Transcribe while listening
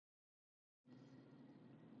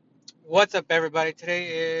What's up, everybody? Today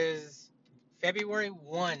is February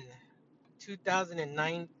 1,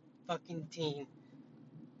 2009 fucking teen.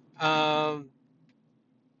 Um,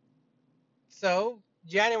 so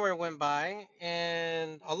January went by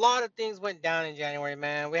and a lot of things went down in January,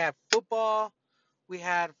 man. We had football, we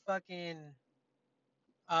had fucking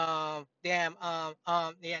y'all know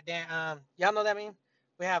what I mean?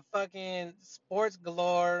 We have fucking sports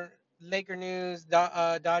galore, Laker news,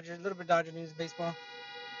 Dodgers, a little bit Dodger news, baseball.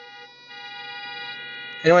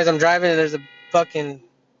 Anyways, I'm driving and there's a fucking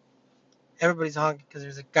everybody's honking because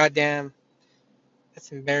there's a goddamn.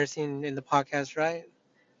 That's embarrassing in the podcast, right?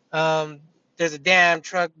 Um, there's a damn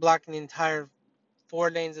truck blocking the entire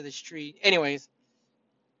 4 lanes of the street. Anyways,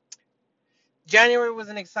 January was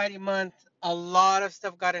an exciting month. A lot of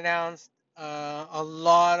stuff got announced. A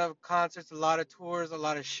lot of concerts, a lot of tours, a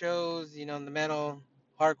lot of shows. In the metal,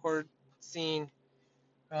 hardcore scene.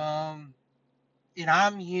 Um, and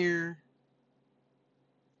I'm here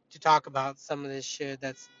to talk about some of this shit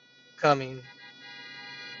that's coming.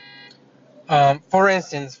 For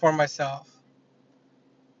instance, for myself.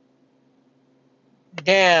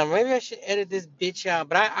 Damn, maybe I should edit this bitch out,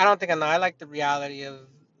 but I don't think I know. I like the reality of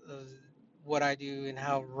what I do and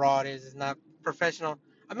how raw it is. It's not professional.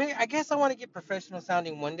 I mean, I guess I want to get professional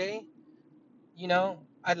sounding one day.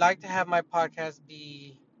 I'd like to have my podcast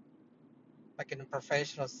be like in a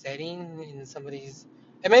professional setting in some of these,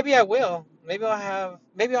 and maybe I will. Maybe I'll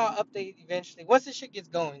update eventually once this shit gets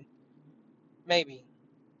going. Maybe,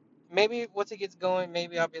 maybe once it gets going,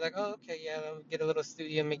 maybe I'll be like, oh, okay, yeah, I'll get a little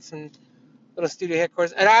studio, make some little studio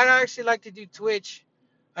headquarters. And I'd actually like to do Twitch.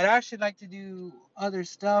 I'd actually like to do other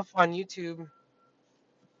stuff on YouTube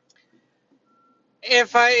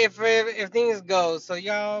if things go. So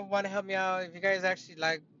y'all want to help me out? If you guys actually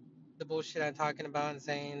like the bullshit I'm talking about and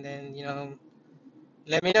saying, then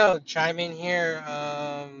let me know. Chime in here.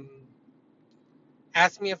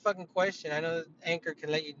 Ask me a fucking question. I know Anchor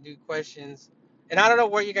can let you do questions, and I don't know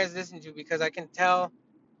where you guys listen to because I can tell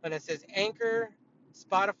when it says Anchor,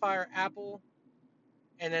 Spotify, or Apple.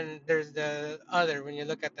 And then there's the other when you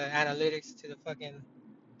look at the analytics to the fucking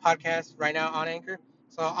podcast right now on Anchor.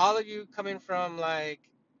 So all of you coming from like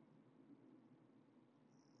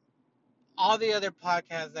all the other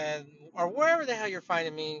podcasts that or wherever the hell you're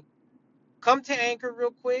finding me, come to Anchor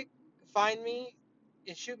real quick, find me,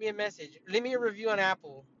 and shoot me a message. Leave me a review on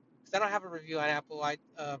Apple because I don't have a review on Apple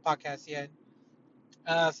podcast yet.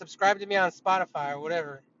 Subscribe to me on Spotify or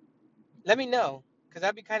whatever. Let me know because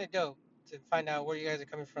that'd be kind of dope to find out where you guys are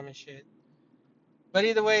coming from and shit. But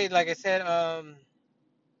either way, like I said,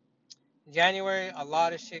 January, a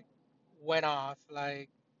lot of shit went off. Like,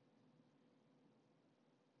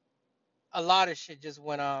 a lot of shit just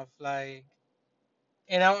went off. Like,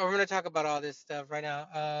 and we're gonna talk about all this stuff right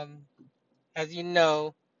now. As you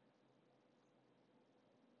know,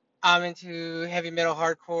 I'm into heavy metal,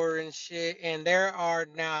 hardcore, and shit. And there are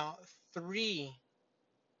now three.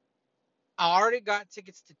 I already got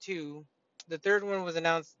tickets to two. The third one was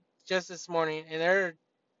announced just this morning, and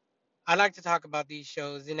I like to talk about these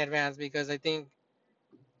shows in advance because I think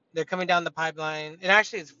they're coming down the pipeline. And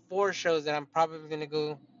actually, it's four shows that I'm probably gonna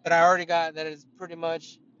go that I already got. That is pretty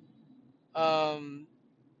much um,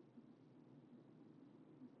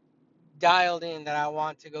 dialed in that I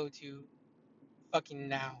want to go to fucking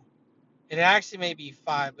now. And it actually may be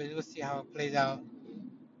five, but we'll see how it plays out.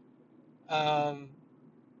 Um,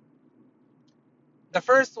 the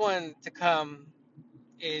first one to come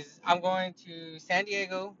is I'm going to San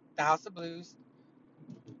Diego, the House of Blues,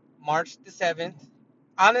 March the 7th.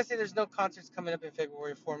 Honestly, there's no concerts coming up in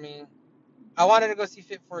February for me. I wanted to go see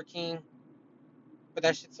Fit for a King, but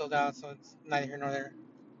that shit sold out, so it's neither here nor there.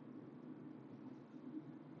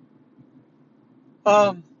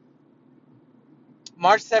 Um,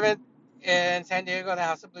 March 7th in San Diego, the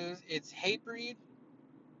House of Blues. It's Hatebreed,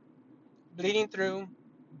 Bleeding Through,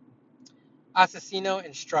 Assassino,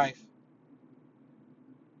 and Strife.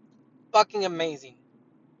 Fucking amazing.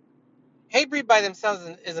 Hatebreed by themselves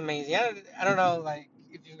is amazing. I don't know like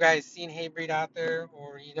if you guys seen Hatebreed out there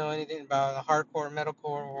or you know anything about hardcore,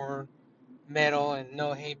 metalcore, or metal and know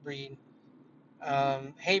Hatebreed.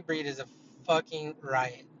 Hatebreed is a fucking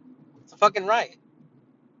riot. It's a fucking riot.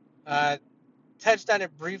 Uh, touched on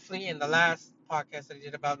it briefly in the last podcast that I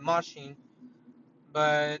did about moshing,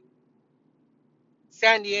 but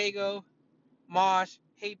San Diego, mosh,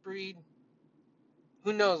 Hatebreed,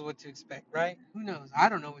 who knows what to expect, right? Who knows? I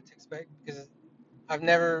don't know what to expect because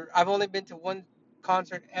I've only been to one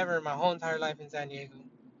concert ever in my whole entire life in San Diego.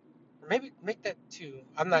 Or maybe make that two.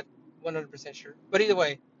 I'm not 100% sure. But either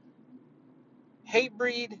way,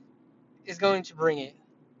 Hatebreed is going to bring it.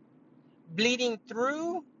 Bleeding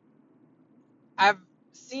Through I've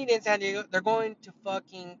seen in San Diego, they're going to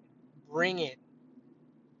fucking bring it.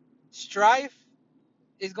 Strife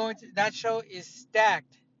is going to, that show is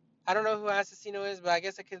stacked. I don't know who Asesino is, but I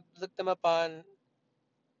guess I could look them up on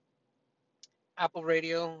Apple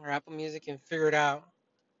Radio or Apple Music and figure it out.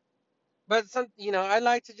 But I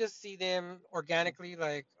like to just see them organically.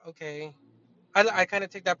 Like, okay, I kind of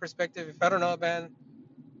take that perspective. If I don't know a band,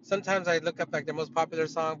 sometimes I look up like their most popular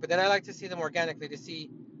song, but then I like to see them organically to see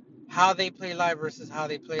how they play live versus how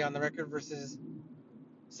they play on the record versus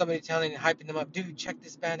somebody telling and hyping them up. Dude, check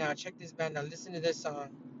this band out. Check this band out. Listen to this song.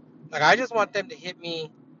 Like, I just want them to hit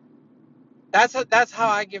me. That's how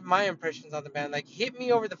I give my impressions on the band. Like, hit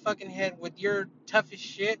me over the fucking head with your toughest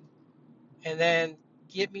shit, and then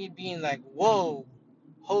get me being like, whoa,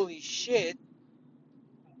 holy shit,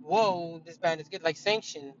 whoa, this band is good. Like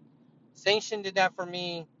Sanction. Sanction did that for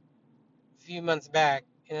me a few months back,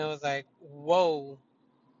 and it was like, whoa,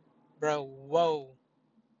 bro, whoa.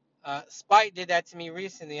 Spite did that to me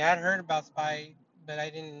recently. I'd heard about Spite, but I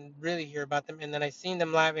didn't really hear about them, and then I seen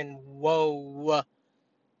them live, and whoa,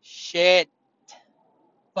 shit,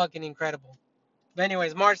 fucking incredible. But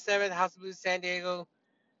anyways, March 7th, House of Blues, San Diego.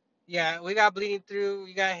 Yeah, we got Bleeding Through,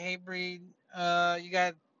 you got Hatebreed, you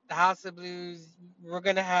got the House of Blues. We're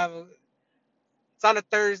gonna have it's on a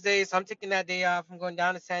Thursday, so I'm taking that day off. I'm going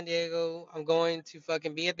down to San Diego. I'm going to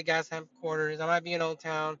fucking be at the gas headquarters. I might be in Old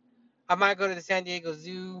Town. I might go to the San Diego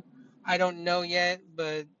Zoo. I don't know yet,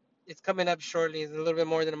 but it's coming up shortly. It's a little bit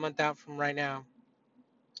more than a month out from right now.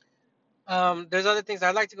 There's other things.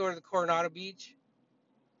 I'd like to go to the Coronado Beach.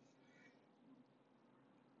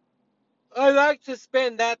 I'd like to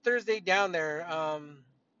spend that Thursday down there.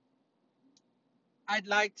 I'd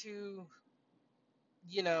like to,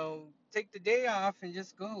 take the day off and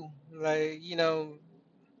just go. Like,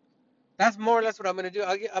 that's more or less what I'm gonna do.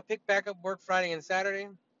 I'll pick back up work Friday and Saturday,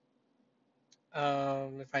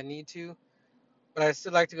 if I need to. But I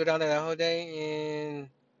still like to go down there that whole day. And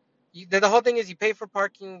the whole thing is you pay for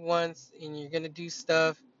parking once, and you're gonna do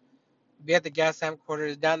stuff. Be at the gas lamp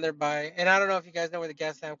quarters down there by, and I don't know if you guys know where the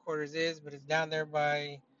gas lamp quarters is, but it's down there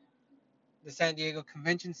by the San Diego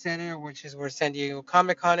Convention Center, which is where San Diego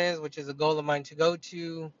Comic Con is, which is a goal of mine to go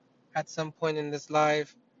to at some point in this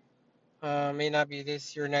life. May not be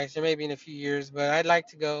this year or next year, maybe in a few years, but I'd like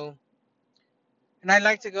to go. And I'd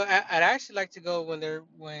like to go. I'd actually like to go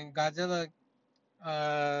when Godzilla,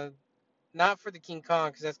 uh, not for the King Kong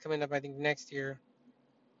because that's coming up I think next year,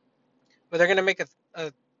 but they're gonna make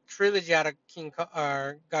a trilogy out of King Kong,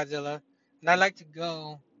 or Godzilla, and I'd like to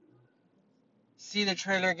go see the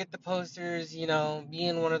trailer, get the posters, be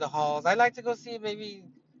in one of the halls. I'd like to go see maybe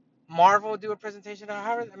Marvel do a presentation or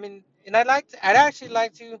however. I mean, and I'd actually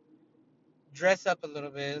like to dress up a little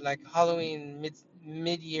bit, like Halloween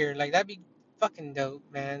mid year, like that'd be fucking dope,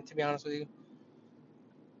 man. To be honest with you.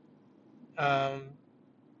 Um,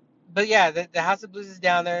 but yeah, the House of Blues is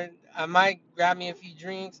down there. I might grab me a few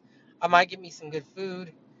drinks. I might get me some good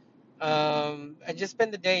food. I just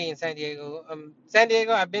spent the day in San Diego. San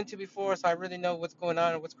Diego, I've been to before, so I really know what's going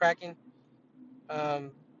on and what's cracking.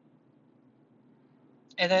 Um,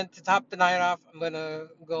 and then to top the night off, I'm gonna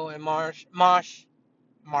go and marsh, mosh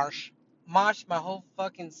my whole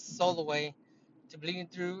fucking soul away to Bleeding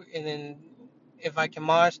Through, and then if I can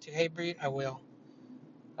mosh to Hatebreed, I will.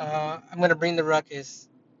 I'm gonna bring the ruckus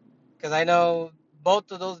because I know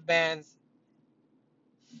both of those bands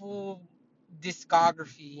full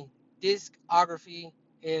discography, discography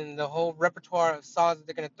in the whole repertoire of songs that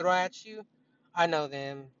they're gonna throw at you. I know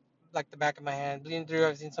them like the back of my hand. Bleeding Through,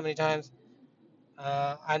 I've seen so many times.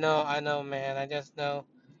 I know, man. I just know.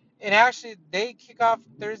 And actually, they kick off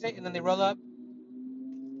Thursday and then they roll up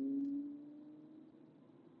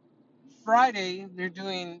Friday. They're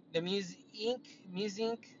doing the Muse Inc.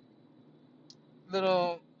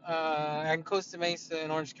 little in Costa Mesa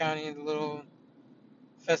in Orange County, the little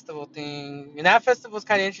festival thing. And that festival is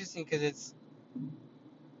kind of interesting because it's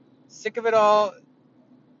Sick of It All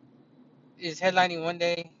is headlining one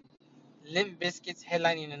day, Limp Bizkit's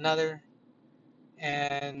headlining another,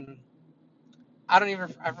 and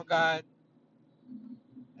I forgot.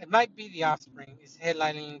 It might be The Offspring is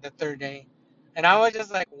headlining the third day, and I was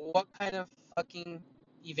just like, what kind of fucking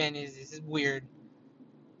event is this? It's weird,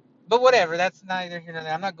 but whatever. That's neither here nor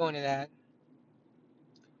there. I'm not going to that.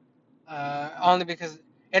 Only because,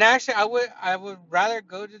 and actually, I would rather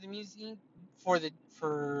go to the museum for the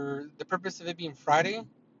purpose of it being Friday,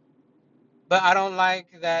 but I don't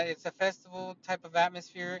like that it's a festival type of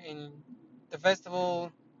atmosphere, and the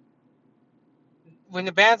festival when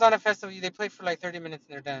the band's on a festival, they play for like 30 minutes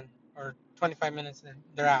and they're done, or 25 minutes and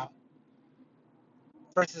they're out.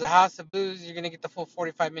 Versus a House of Blues, you're gonna get the full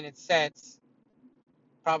 45-minute sets,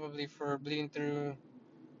 probably for Bleeding Through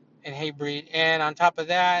and Hatebreed. And on top of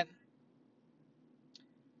that,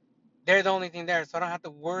 they're the only thing there, so I don't have to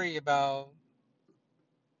worry about,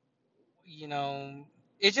 you know,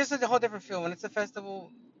 it's just a whole different feel when it's a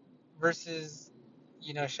festival versus,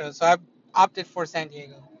 shows. So I opted for San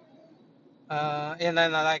Diego. And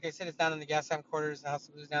then, like I said, it's down in the Gaslamp Quarters, the House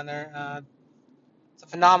of Blues down there. It's a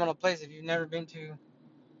phenomenal place if you've never been to.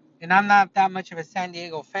 And I'm not that much of a San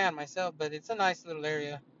Diego fan myself, but it's a nice little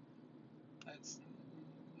area. It's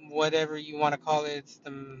whatever you want to call it. It's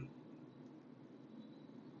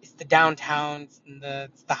the downtown.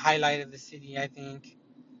 It's the highlight of the city, I think.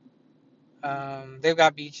 They've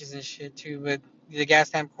got beaches and shit too, but the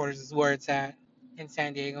Gaslamp Quarters is where it's at in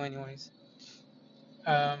San Diego, anyways.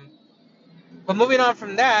 Um, but moving on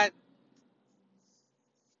from that,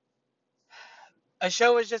 a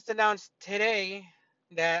show was just announced today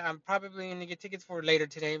that I'm probably going to get tickets for later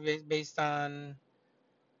today based on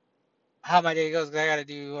how my day goes, because I got to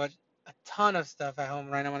do a ton of stuff at home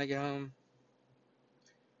right now when I get home.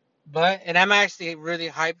 And I'm actually really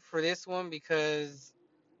hyped for this one because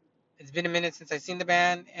it's been a minute since I've seen the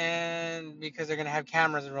band and because they're going to have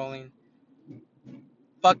cameras rolling.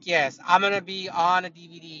 Fuck yes. I'm going to be on a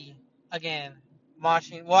DVD again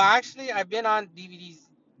watching. Well, actually, I've been on DVDs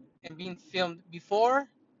and being filmed before.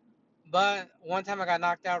 But one time I got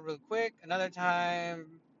knocked out real quick. Another time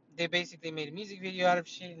they basically made a music video out of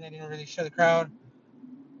shit and they didn't really show the crowd.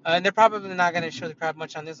 And they're probably not gonna show the crowd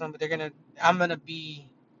much on this one, but I'm gonna be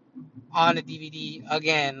on the DVD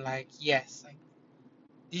again. Like yes, like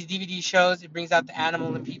these DVD shows, it brings out the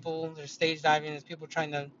animal in people. They're stage diving. There's people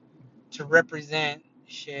trying to represent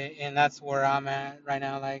shit, and that's where I'm at right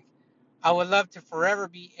now. Like I would love to forever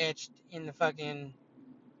be etched in the fucking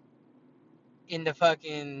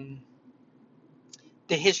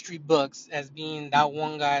the history books as being that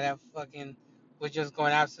one guy that fucking was just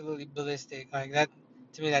going absolutely ballistic. Like that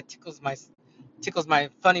to me that tickles my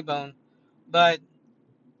funny bone. But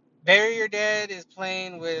Bury Your Dead is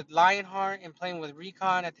playing with Lionheart and playing with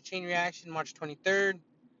Recon at the Chain Reaction March 23rd.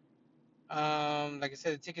 Like I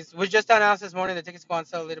said, the tickets was just announced this morning. The tickets go on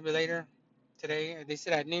sale a little bit later today. They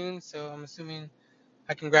said at noon, so I'm assuming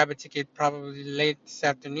I can grab a ticket probably late this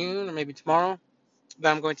afternoon or maybe tomorrow. But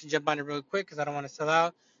I'm going to jump on it real quick because I don't want to sell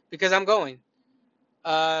out because I'm going.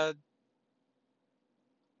 Uh,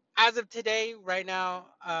 as of today, right now,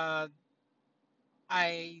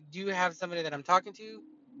 I do have somebody that I'm talking to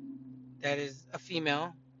that is a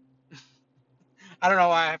female. I don't know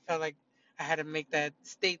why I felt like I had to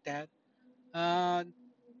state that. Uh,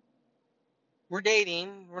 we're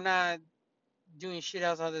dating. We're not doing shit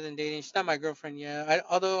else other than dating. She's not my girlfriend yet.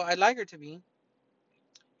 Although I'd like her to be.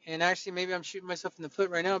 And actually, maybe I'm shooting myself in the foot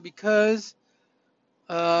right now because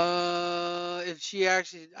if she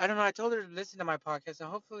actually, I don't know. I told her to listen to my podcast, and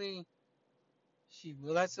hopefully she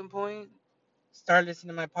will at some point start listening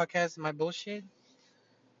to my podcast and my bullshit.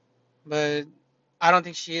 But I don't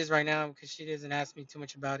think she is right now because she doesn't ask me too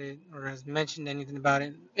much about it or has mentioned anything about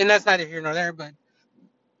it. And that's neither here nor there. But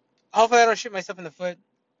hopefully I don't shoot myself in the foot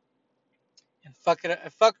and fuck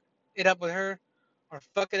it up with her, or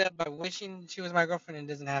fuck it up by wishing she was my girlfriend and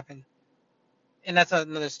it doesn't happen. And that's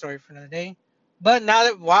another story for another day. But now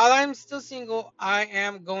that while I'm still single, I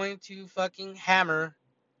am going to fucking hammer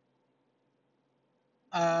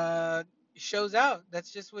uh shows out.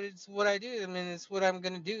 That's just what I do. I mean, it's what I'm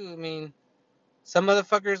gonna do. I mean, some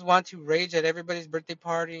motherfuckers want to rage at everybody's birthday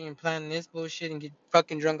party and plan this bullshit and get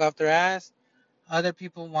fucking drunk off their ass. Other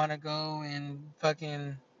people want to go and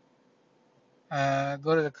fucking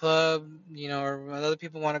go to the club, or other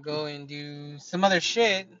people want to go and do some other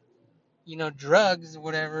shit, drugs,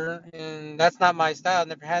 whatever. And that's not my style. It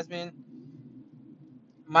never has been.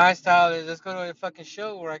 My style is let's go to a fucking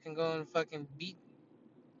show where I can go and fucking beat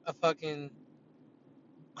a fucking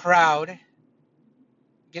crowd,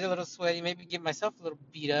 get a little sweaty, maybe get myself a little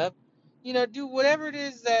beat up, do whatever it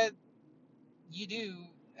is that you do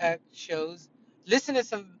at shows. Listen to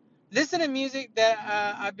some, listen to music that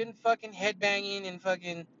I've been fucking headbanging and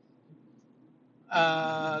fucking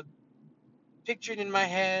uh, pictured in my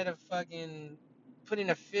head of fucking putting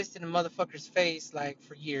a fist in a motherfucker's face like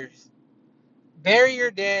for years. Bury Your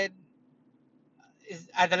Dead is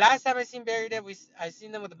the last time I seen Bury Your Dead. I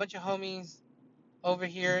seen them with a bunch of homies over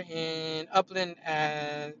here in Upland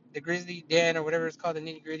at the Grizzly Den or whatever it's called, the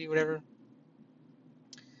Nitty Gritty, whatever.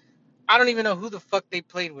 I don't even know who the fuck they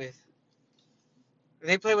played with.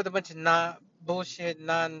 They played with a bunch of bullshit,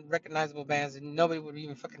 non-recognizable bands that nobody would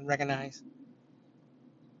even fucking recognize.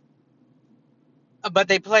 But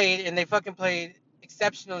they played, and they fucking played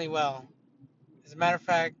exceptionally well. As a matter of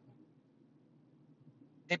fact,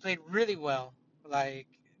 they played really well. Like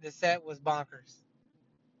the set was bonkers.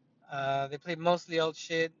 They played mostly old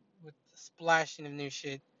shit with a splashing of new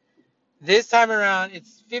shit. This time around,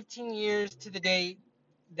 it's 15 years to the date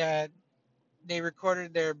that they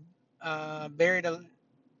recorded their buried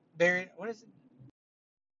buried. What is it?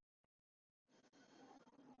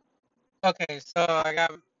 Okay, so I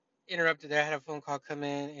got interrupted there. I had a phone call come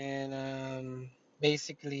in, and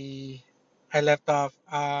basically I left off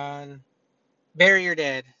on Bury Your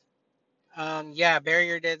Dead. Yeah, Bury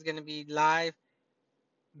Your Dead's gonna be live.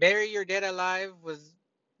 Bury Your Dead Alive was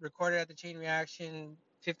recorded at the Chain Reaction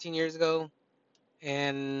 15 years ago,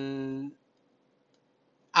 and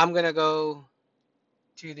I'm gonna go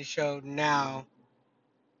to the show now.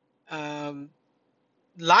 Um,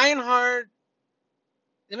 Lionheart.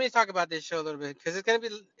 Let me talk about this show a little bit because it's gonna be.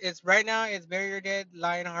 It's right now. It's Bury Your Dead,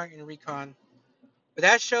 Lionheart, and Recon. But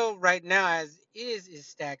that show right now, as is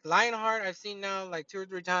stacked. Lionheart, I've seen now like 2 or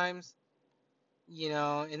 3 times.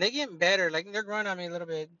 And they're getting better. Like they're growing on me a little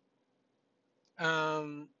bit.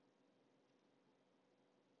 Um,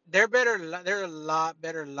 they're better. They're a lot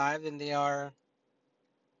better live than they are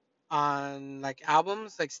on like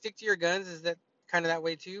albums. Like Stick to Your Guns is that kind of that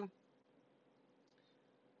way too.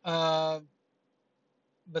 Uh,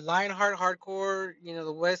 but Lionheart Hardcore,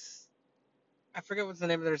 the West. I forget what's the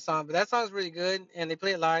name of their song, but that song's really good, and they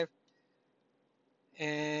play it live,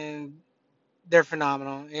 and they're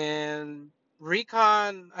phenomenal. And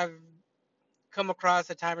Recon, I've come across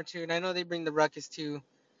a time or two, and I know they bring the ruckus too.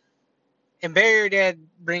 And Barrier Dead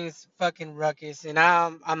brings fucking ruckus, and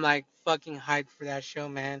I'm like fucking hyped for that show,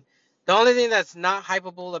 man. The only thing that's not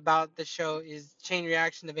hypeable about the show is Chain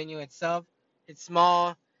Reaction, the venue itself. It's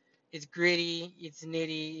small, it's gritty, it's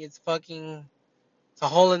nitty, it's a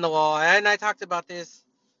hole in the wall. And I talked about this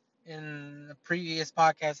in the previous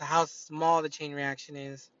podcast, how small the Chain Reaction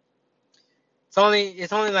is.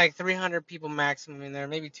 It's only like 300 people maximum in there,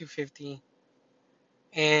 maybe 250.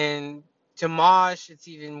 And to Mosh, it's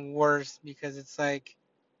even worse because it's like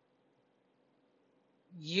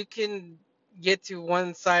you can get to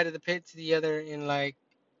one side of the pit to the other in like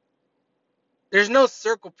there's no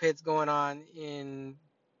circle pits going on in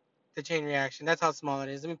the Chain Reaction. That's how small it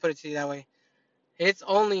is. Let me put it to you that way. It's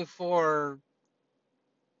only for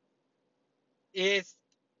it's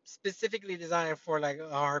specifically designed for like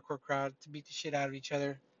a hardcore crowd to beat the shit out of each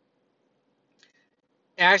other.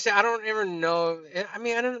 Actually, I don't ever know. I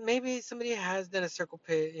mean, I don't. Maybe somebody has done a circle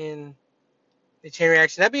pit in the Chain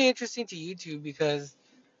Reaction. That'd be interesting to YouTube because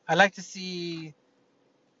I'd like to see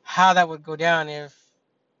how that would go down if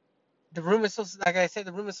the room is so, like I said,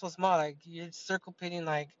 the room is so small. Like you're circle pitting,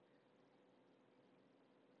 like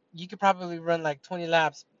you could probably run like 20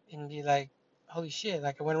 laps and be like, holy shit!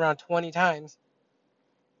 Like I went around 20 times,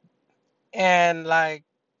 and like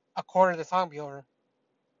a quarter of the song be over.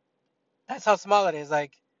 That's how small it is.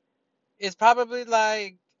 Like it's probably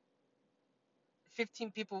like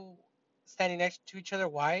 15 people standing next to each other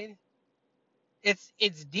wide.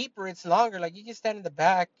 It's deeper. It's longer. Like you can stand in the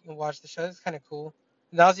back and watch the show. It's kind of cool.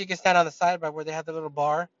 And also you can stand on the side by where they have the little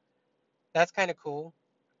bar. That's kind of cool.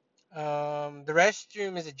 The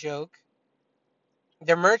restroom is a joke.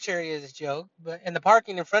 Their merch area is a joke, and the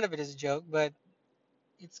parking in front of it is a joke, but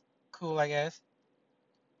it's cool, I guess.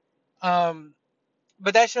 Um,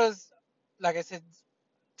 but that shows, like I said,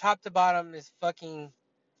 top to bottom is fucking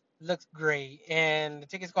looks great, and the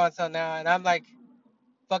tickets go on sale now, and I'm like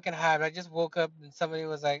fucking hyped. I just woke up and somebody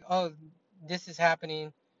was like, "Oh, this is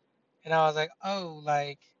happening," and I was like, "Oh,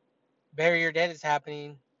 like Bury Your Dead is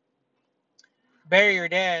happening." Bury Your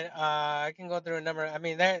Dead. I can go through a number. I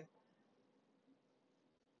mean, that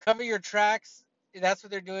Cover Your Tracks. That's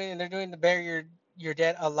what they're doing, and they're doing the Bury Your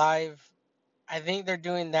Dead Alive. I think they're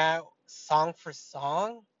doing that song for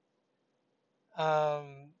song.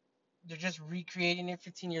 Um, they're just recreating it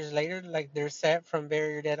 15 years later, like their set from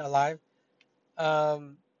Bury Your Dead Alive.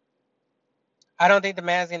 Um, I don't think the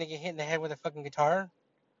man's gonna get hit in the head with a fucking guitar,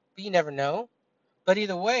 but you never know. But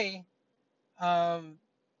either way, um,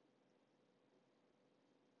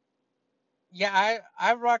 yeah,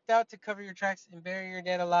 I rocked out to Cover Your Tracks and Bury Your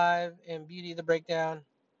Dead Alive and Beauty of the Breakdown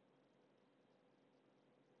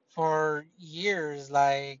for years.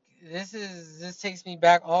 Like this takes me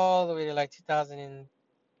back all the way to like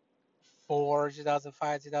 2004,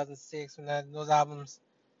 2005, 2006 when those albums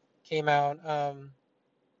came out.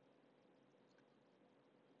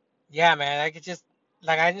 Yeah, man, I could just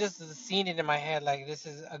like I just seen it in my head. Like this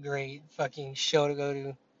is a great fucking show to go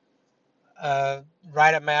to.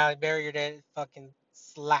 Right up my alley. Bury Your Dead fucking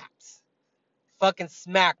slaps. Fucking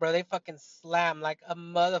smack, bro. They fucking slam like a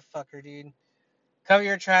motherfucker, dude. Cover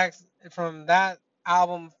Your Tracks from that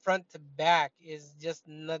album front to back is just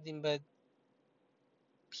nothing but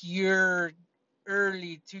pure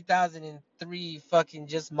early 2003 fucking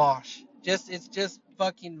just mosh. It's just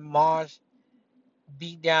fucking mosh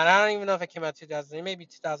beat down. I don't even know if it came out 2000, maybe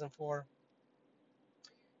 2004.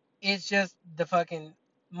 It's just the fucking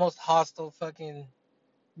most hostile fucking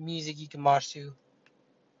music you can mosh to.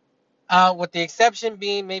 With the exception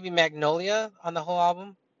being maybe Magnolia on the whole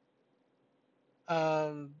album.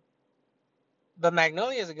 Um, but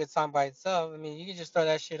Magnolia is a good song by itself. I mean, you can just throw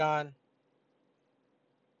that shit on.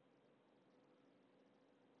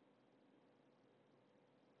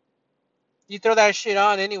 You throw that shit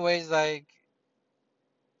on anyways, like,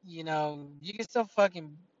 you can still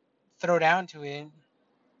fucking throw down to it.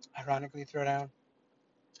 Ironically, throw down.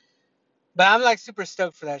 But I'm like super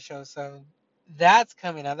stoked for that show. So that's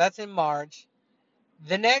coming up. That's in March.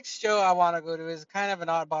 The next show I want to go to is kind of an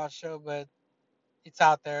oddball show, but it's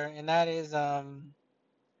out there, and that is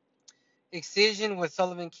Excision with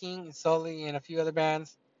Sullivan King and Sully and a few other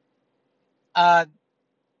bands. Uh,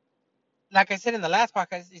 like I said in the last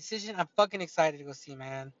podcast, Excision, I'm fucking excited to go see,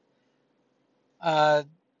 man. Uh,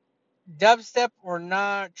 Dubstep or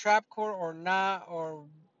not, trapcore or not, or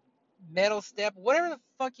metal step, whatever the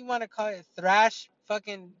fuck you want to call it, thrash,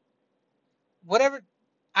 fucking whatever.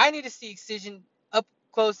 I need to see Excision up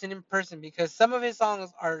close and in person because some of his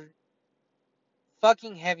songs are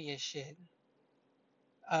fucking heavy as shit.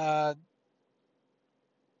 Uh,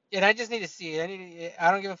 and I just need to see it.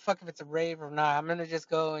 I don't give a fuck if it's a rave or not. I'm gonna just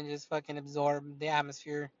go and just fucking absorb the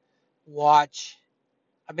atmosphere, watch.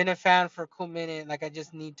 I've been a fan for a cool minute. Like I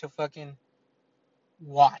just need to fucking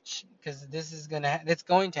watch because it's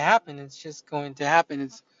going to happen. It's just going to happen.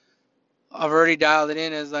 I've already dialed it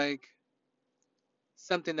in as like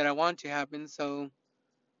something that I want to happen. So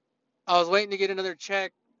I was waiting to get another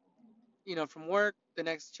check, from work. The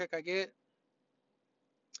next check I get,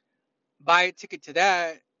 buy a ticket to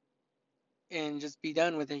that, and just be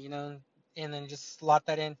done with it. And then just slot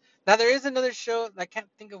that in. Now there is another show. I can't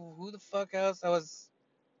think of who the fuck else I was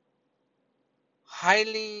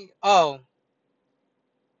highly. Oh,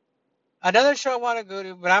 another show I want to go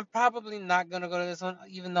to, but I'm probably not gonna go to this one,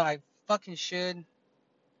 even though I fucking should.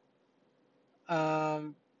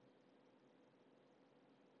 Um,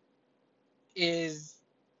 is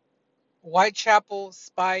Whitechapel,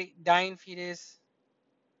 Spite, Dying Fetus,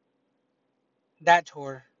 that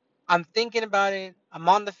tour. I'm thinking about it. I'm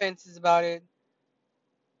on the fences about it.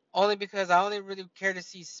 Only because I only really care to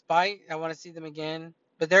see Spite. I want to see them again.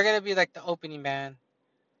 But they're gonna be like the opening band.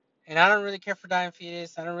 And I don't really care for Dying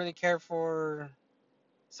Fetus. I don't really care for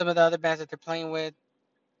some of the other bands that they're playing with.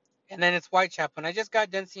 And then it's Whitechapel. And I just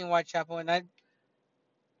got done seeing Whitechapel, and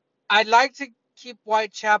I'd like to keep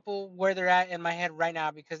Whitechapel where they're at in my head right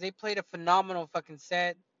now because they played a phenomenal fucking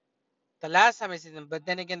set the last time I see them. But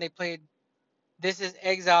then again, they played This Is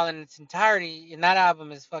Exile in its entirety, and that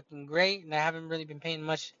album is fucking great. And I haven't really been paying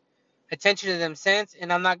much attention to them since.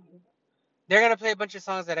 And I'm not. They're gonna play a bunch of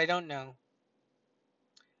songs that I don't know,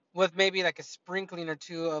 with maybe like a sprinkling or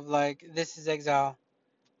two of like This Is Exile.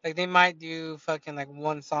 Like they might do fucking like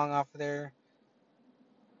one song off of there.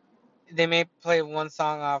 They may play one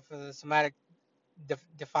song off of the Somatic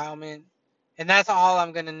Defilement, and that's all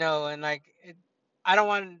I'm gonna know. And like, I don't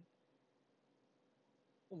want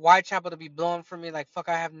Whitechapel to be blown for me. Like, fuck,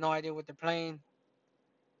 I have no idea what they're playing.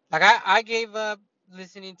 Like, I gave up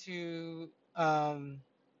listening to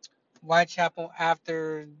Whitechapel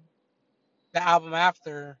after the album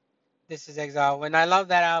after This Is Exile, and I love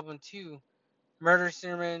that album too. Murder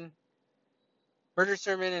Sermon, Murder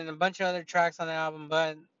Sermon, and a bunch of other tracks on the album.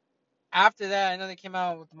 But after that, I know they came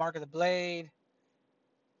out with the Mark of the Blade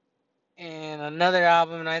and another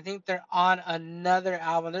album, and I think they're on another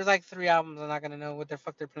album. There's like three albums. I'm not gonna know what the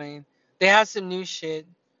fuck they're playing. They have some new shit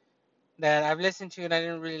that I've listened to and I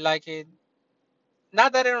didn't really like it.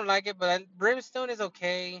 Not that I don't like it, but Brimstone is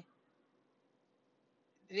okay.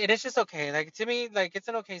 It's just okay. Like to me, like it's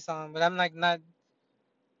an okay song, but I'm like not.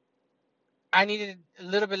 I needed a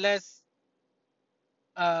little bit less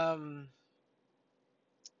um,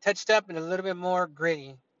 touched up and a little bit more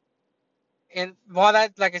gritty. And while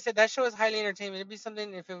that, like I said, that show is highly entertaining. It'd be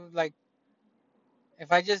something if it was like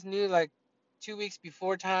if I just knew like 2 weeks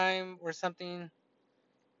before time or something,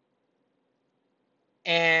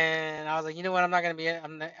 and I was like, you know what, I'm not gonna be,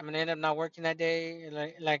 I'm gonna end up not working that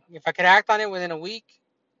day. Like if I could act on it within a week,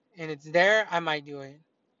 and it's there, I might do it.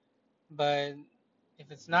 But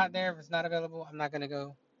if it's not there, if it's not available, I'm not gonna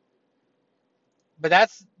go. But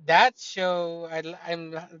that show.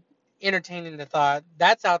 I'm entertaining the thought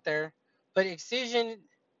that's out there. But Excision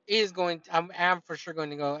is going. I'm for sure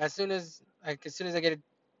going to go as soon as I get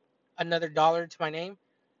another dollar to my name.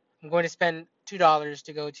 I'm going to spend $2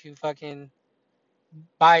 to go to fucking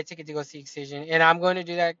buy a ticket to go see Excision, and I'm going to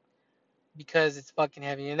do that because it's fucking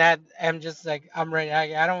heavy, and that I'm just like I'm ready.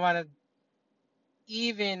 I don't want to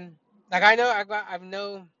even like I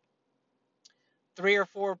know 3 or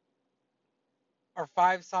 4 or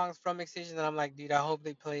 5 songs from Excision that I'm like, dude, I hope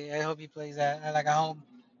they play. I hope he plays that. I hope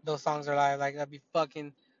those songs are live. Like that'd be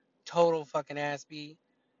fucking total fucking ass beat.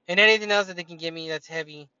 And anything else that they can give me that's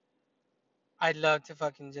heavy, I'd love to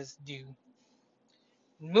fucking just do.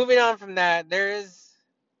 Moving on from that, there is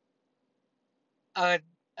a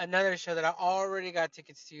another show that I already got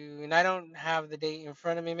tickets to, and I don't have the date in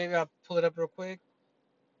front of me. Maybe I'll pull it up real quick.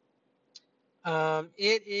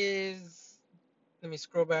 It is. Let me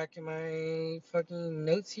scroll back in my fucking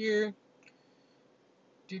notes here.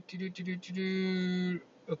 Do, do, do, do, do, do, do.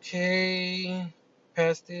 Okay,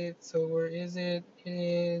 past it. So where is it? It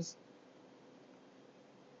is.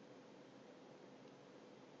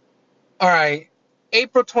 All right,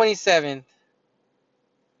 April 27th.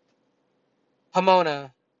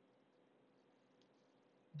 Pomona,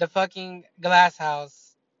 the fucking Glass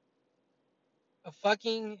House. A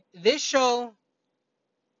fucking this show.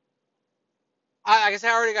 Like I guess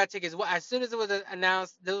I already got tickets. Well, as soon as it was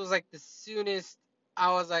announced, this was like the soonest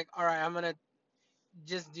I was like, all right, I'm gonna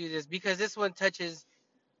just do this because this one touches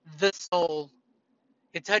the soul.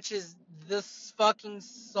 It touches the fucking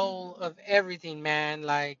soul of everything, man.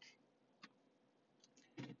 Like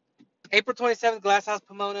April 27th, Glass House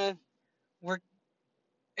Pomona. We're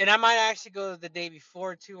and I might actually go the day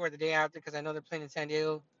before too, or the day after, because I know they're playing in San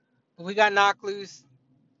Diego. But we got Knock Loose,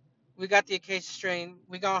 we got the Acacia Strain,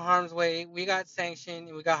 we got Harm's Way, we got Sanction,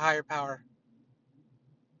 and we got Higher Power.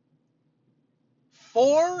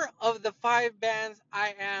 4 of the 5 bands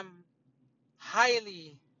I am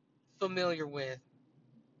highly familiar with.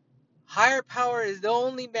 Higher Power is the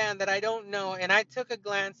only band that I don't know, and I took a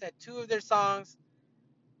glance at 2 of their songs,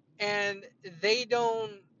 and they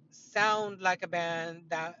don't sound like a band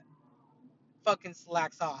that fucking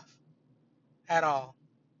slacks off at all.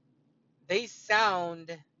 They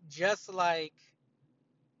sound just like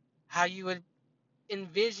how you would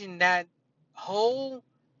envision that whole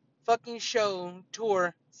fucking show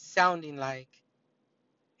tour sounding like.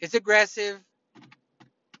 It's aggressive.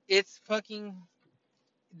 It's fucking.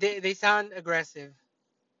 They sound aggressive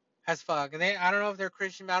as fuck. And I don't know if they're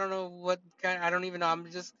Christian. I don't know what kind. I don't even know.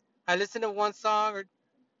 I listened to one song or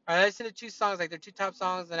I listened to 2 songs, like their 2 top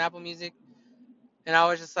songs on Apple Music, and I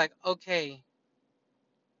was just like, okay.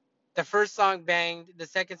 The first song banged. The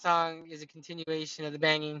second song is a continuation of the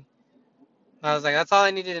banging. I was like, that's all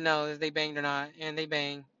I needed to know is they banged or not, and they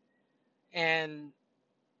bang. And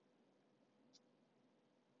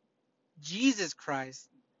Jesus Christ,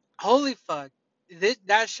 holy fuck,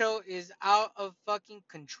 that show is out of fucking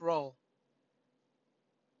control.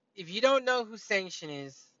 If you don't know who Sanction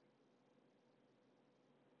is,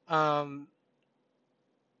 um,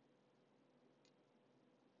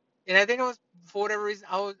 and I think I was for whatever reason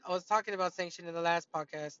I was talking about Sanction in the last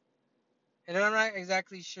podcast, and I'm not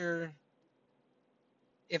exactly sure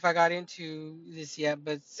if I got into this yet,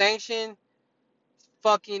 but Sanction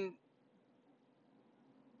fucking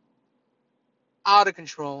out of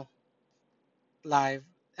control live.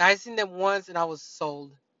 I seen them once and I was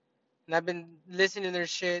sold, and I've been listening to their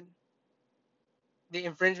shit. The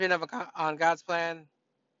infringement of on God's plan,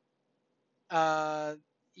 uh,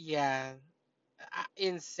 yeah,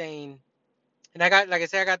 insane. And I got, like I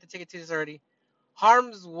said, I got the ticket to this already.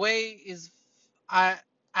 Harm's Way is, I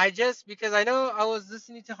I just because I know I was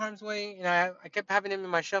listening to Harm's Way and I kept having him in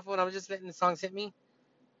my shuffle and I was just letting the songs hit me.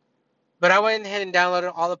 But I went ahead and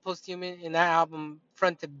downloaded all the Posthuman and that album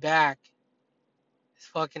front to back is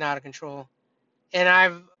fucking out of control. And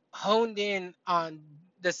I've honed in on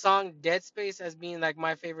the song Dead Space as being like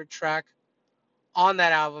my favorite track on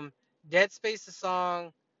that album. Dead Space, the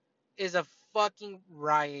song, is a fucking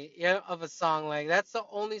riot, yeah, of a song. Like that's the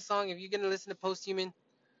only song. If you're gonna listen to Posthuman,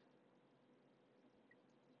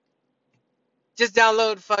 just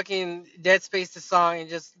download fucking Dead Space, the song, and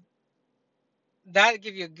just that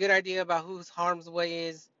give you a good idea about who's Harm's Way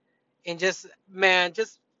is. And just man,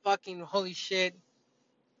 just fucking holy shit.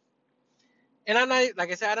 And I'm not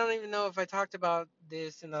like I said, I don't even know if I talked about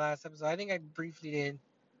this in the last episode. I think I briefly did.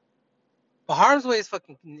 But Harm's Way is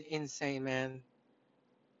fucking insane, man.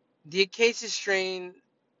 The Acacia Strain,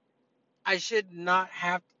 I should not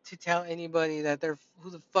have to tell anybody that they're who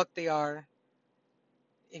the fuck they are.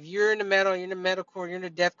 If you're into metal, you're into metalcore, you're into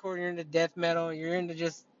deathcore, you're into death metal, you're into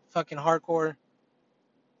just fucking hardcore,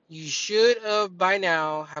 you should have by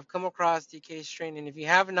now have come across the Acacia Strain. And if you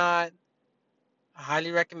have not, I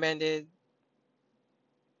highly recommend it.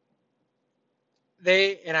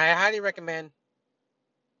 I highly recommend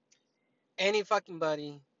any fucking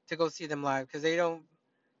buddy to go see them live because they don't.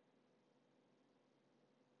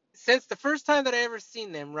 Since the first time that I ever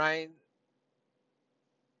seen them, right?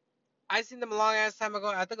 I seen them a long ass time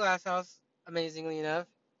ago at the Glass House. Amazingly enough,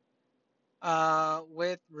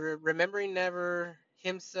 with Remembering Never,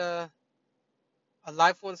 Himsa, A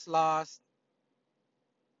Life Once Lost,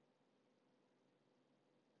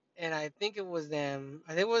 and I think it was them.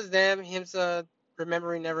 I think it was them, Himsa,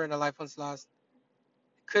 Remembering Never, and A Life Once Lost.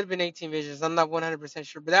 Could have been 18 Visions. I'm not 100%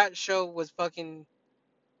 sure, but that show was fucking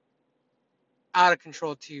out of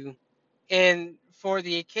control too. And for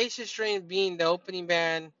the Acacia Strain being the opening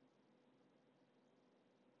band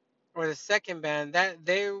or the second band, that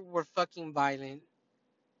they were fucking violent.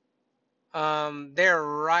 They're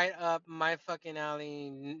right up my fucking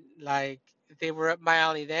alley. Like if they were up my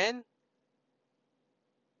alley then,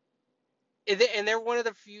 and they're one of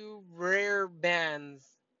the few rare bands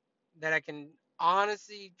that I can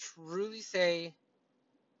honestly, truly say,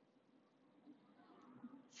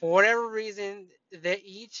 for whatever reason, that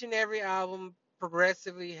each and every album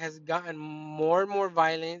progressively has gotten more and more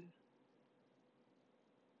violent.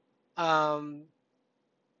 Um,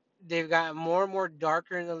 they've got more and more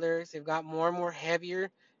darker in the lyrics. They've got more and more heavier.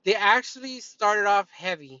 They actually started off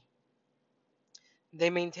heavy. They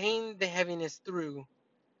maintained the heaviness through.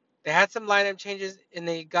 They had some lineup changes and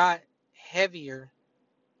they got heavier.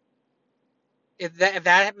 If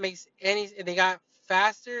that makes any, they got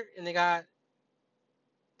faster and they got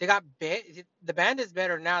the band is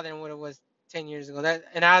better now than what it was 10 years ago.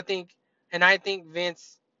 And I think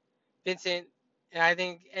Vincent, and I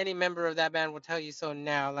think any member of that band will tell you so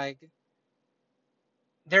now. Like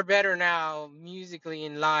they're better now musically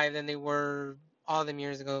in live than they were all them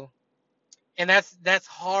years ago. And that's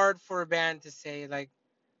hard for a band to say. Like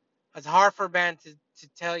it's hard for a band to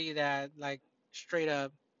tell you that like straight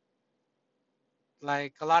up.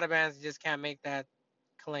 Like a lot of bands just can't make that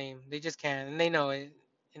claim. They just can't, and they know it,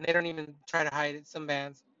 and they don't even try to hide it. Some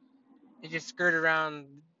bands they just skirt around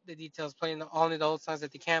the details, playing only the old songs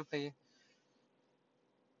that they can't play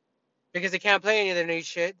because they can't play any of their new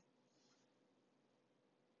shit.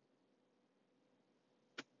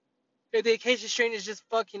 The Acacia Strain is just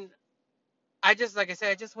fucking. Like I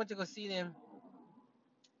said, I just went to go see them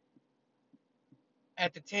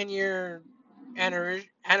at the 10-year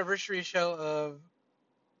anniversary show of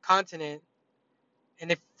Continent, and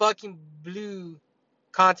they fucking blew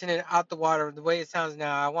Continent out the water the way it sounds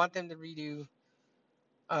now. I want them to redo.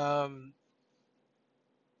 Um,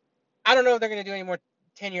 I don't know if they're gonna do any more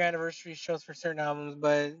 10-year anniversary shows for certain albums,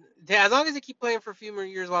 but as long as they keep playing for a few more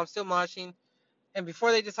years while I'm still moshing, and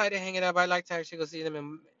before they decide to hang it up, I'd like to actually go see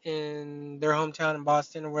them in their hometown in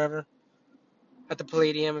Boston or wherever at the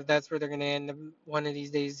Palladium if that's where they're gonna end up one of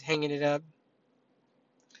these days hanging it up.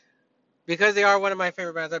 Because they are one of my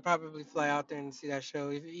favorite bands, I'd probably fly out there and see that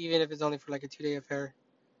show, even if it's only for like a 2 day affair.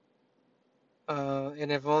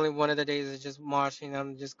 And if only one of the days is just moshing,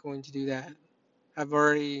 I'm just going to do that. I've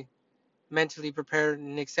already mentally prepared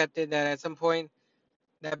and accepted that at some point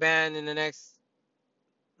that band in the next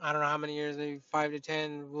I don't know how many years, maybe 5 to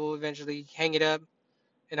 10, will eventually hang it up,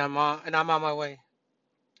 and I'm on my way.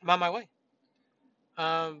 I'm on my way.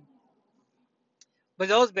 Um, but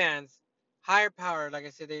those bands, Higher Power, like I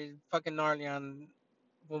said, they fucking gnarly on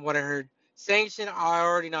from what I heard. Sanction, I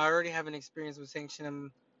already know. I already have an experience with Sanction.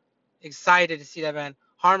 I'm excited to see that band.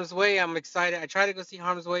 Harm's Way, I'm excited. I tried to go see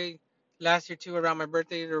Harm's Way last year too around my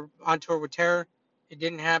birthday or on tour with Terror. It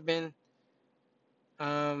didn't happen.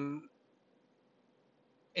 Um,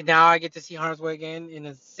 and now I get to see Harm's Way again in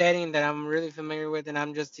a setting that I'm really familiar with, and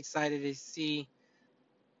I'm just excited to see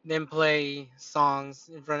them play songs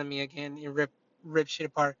in front of me again and rip shit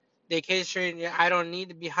apart. The Acacia, yeah, I don't need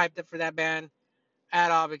to be hyped up for that band at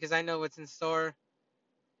all because I know what's in store.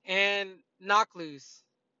 And Knock Loose.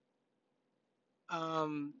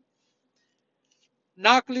 Um,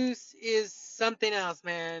 Knock Loose is something else,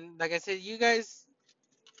 man. Like I said, you guys,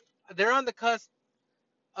 they're on the cusp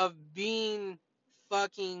of being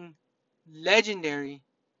fucking legendary.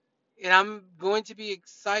 And I'm going to be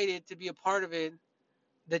excited to be a part of it,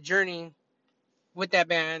 the journey with that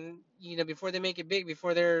band, before they make it big,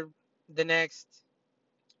 before they're the next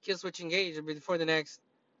Killswitch Engage, or before the next,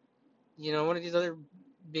 one of these other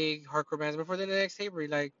big hardcore bands, before they're the next Hatebreed.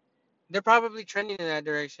 Like, they're probably trending in that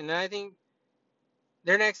direction. And I think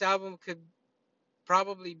their next album could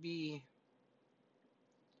probably be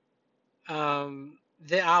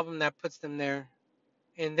the album that puts them there.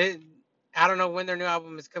 And I don't know when their new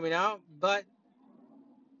album is coming out, but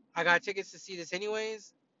I got tickets to see this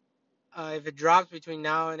anyways. If it drops between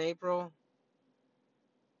now and April,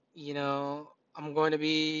 I'm going to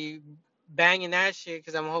be banging that shit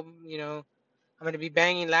because I'm hoping, I'm gonna be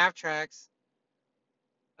banging laugh tracks.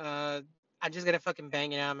 Uh, I'm just gonna fucking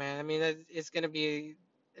bang it out, man. I mean, it's gonna be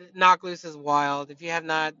Knock Loose is wild. If you have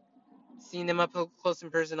not seen them up close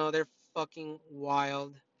and personal, they're fucking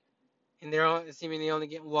wild, and seemingly only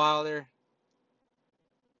getting wilder.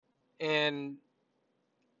 And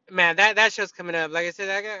man, that show's coming up. Like I said,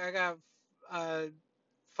 I got uh,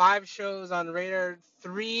 5 shows on the radar.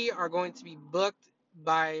 3 are going to be booked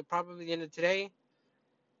by probably the end of today.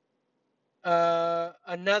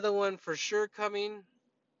 Another one for sure coming,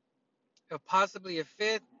 possibly a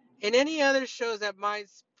 5th, and any other shows that might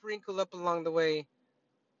sprinkle up along the way.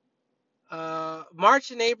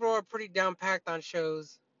 March and April are pretty down packed on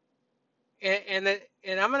shows, and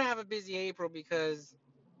I'm gonna have a busy April because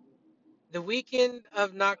the weekend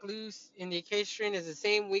of Knock Loose in the Equestrian is the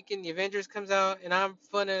same weekend the Avengers comes out, and I'm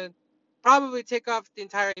gonna probably take off the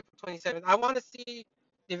entire April 27th. I want to see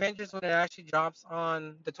the Avengers when it actually drops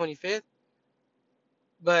on the 25th,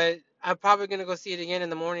 but I'm probably gonna go see it again in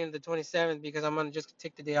the morning of the 27th because I'm gonna just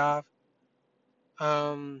take the day off.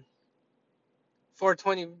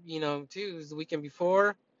 420, too is the weekend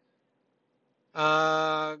before.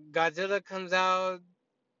 Godzilla comes out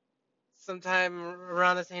sometime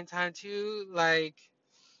around the same time too. Like,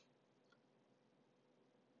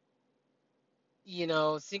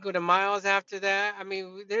 Cinco de Mayo's after that. I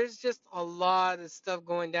mean, there's just a lot of stuff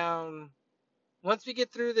going down. Once we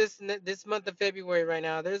get through this month of February right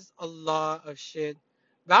now, there's a lot of shit.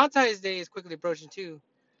 Valentine's Day is quickly approaching too.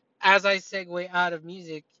 As I segue out of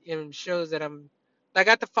music and shows that I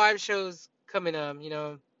got the 5 shows coming up,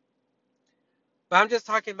 but I'm just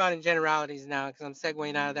talking about in generalities now because I'm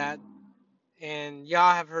segueing out of that. And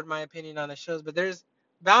y'all have heard my opinion on the shows, but there's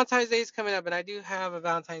Valentine's Day is coming up, and I do have a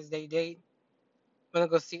Valentine's Day date. I'm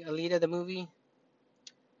gonna go see Alita the movie.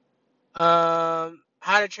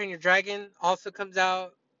 How to Train Your Dragon also comes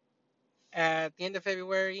out at the end of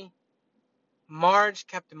February. March,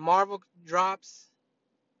 Captain Marvel drops.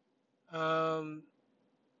 Um,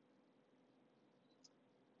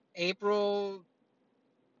 April,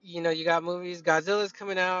 you got movies. Godzilla's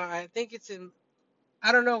coming out. I think it's in.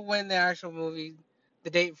 I don't know when the actual movie, the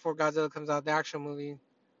date for Godzilla comes out. The actual movie,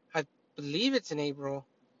 I believe it's in April,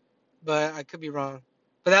 but I could be wrong.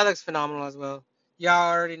 But that looks phenomenal as well.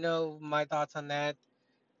 Y'all already know my thoughts on that.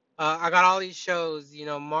 I got all these shows.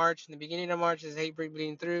 March, in the beginning of March is Hatebreed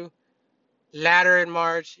Bleeding Through. Latter in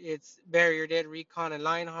March, it's Bury Your Dead, Recon, and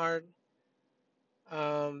Lionheart.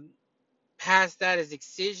 Um, Past that is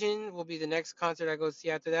Excision. Will be the next concert I go see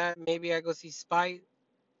after that. Maybe I go see Spite.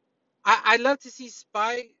 I'd love to see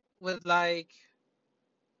Spite with like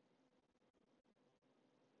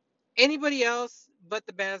anybody else but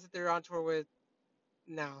the bands that they're on tour with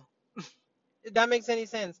now. If that makes any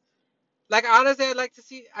sense. Like honestly, I'd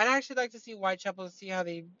actually like to see Whitechapel and see how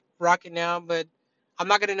they rock it now, but I'm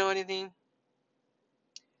not gonna know anything.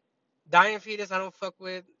 Dying Fetus, I don't fuck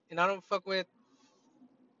with, and I don't fuck with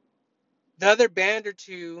the other band or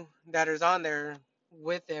two that is on there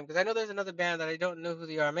with them because I know there's another band that I don't know who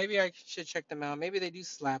they are. Maybe I should check them out. Maybe they do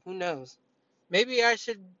slap. Who knows? Maybe I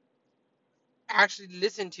should actually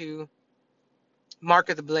listen to Mark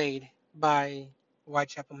of the Blade by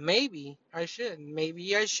Whitechapel. Maybe I should.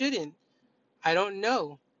 Maybe I shouldn't. I don't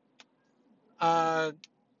know. Uh,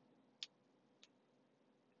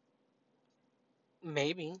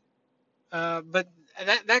 Maybe. But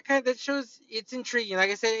that shows it's intriguing.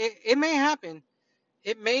 Like I said, it may happen.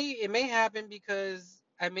 It may happen because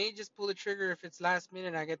I may just pull the trigger if it's last minute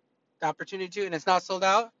and I get the opportunity to and it's not sold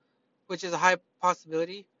out, which is a high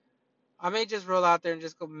possibility. I may just roll out there and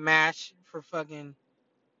just go mash for fucking.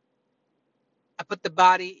 I put the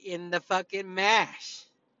body in the fucking mash.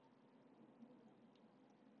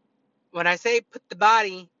 When I say put the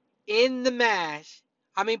body in the mash,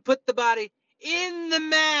 I mean put the body in the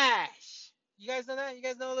mash. You guys know that? You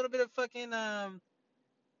guys know a little bit of fucking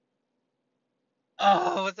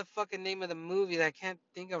oh, what's the fucking name of the movie that I can't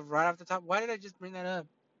think of right off the top? Why did I just bring that up?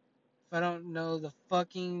 If I don't know the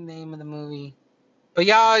fucking name of the movie. But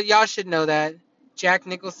y'all should know that. Jack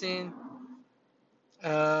Nicholson,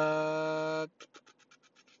 uh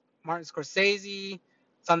Martin Scorsese.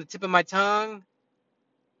 It's on the tip of my tongue.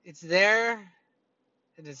 It's there.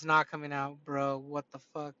 And it's not coming out, bro. What the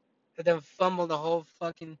fuck? I done fumbled the whole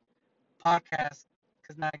fucking podcast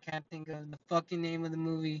because now I can't think of the fucking name of the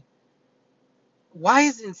movie. Why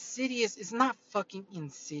is Insidious? It's not fucking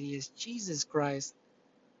Insidious. Jesus Christ.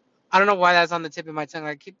 I don't know why that's on the tip of my tongue.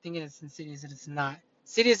 I keep thinking it's Insidious and it's not.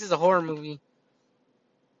 Insidious is a horror movie.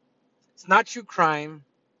 It's not true crime.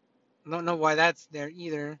 I don't know why that's there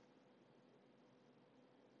either.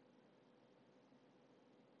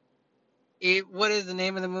 What is the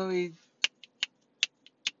name of the movie?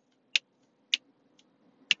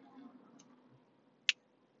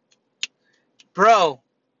 Bro,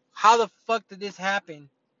 how the fuck did this happen?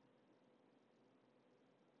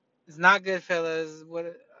 It's not good, fellas.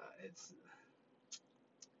 It's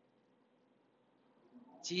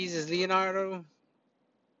Jesus, Leonardo,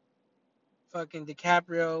 fucking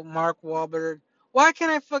DiCaprio, Mark Wahlberg. Why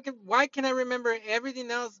can't I remember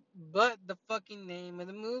everything else but the fucking name of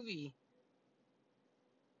the movie?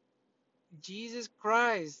 Jesus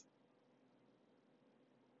Christ.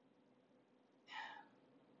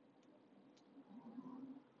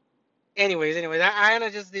 Anyways, I'm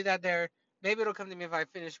gonna just leave that there. Maybe it'll come to me if I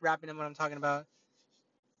finish wrapping up what I'm talking about.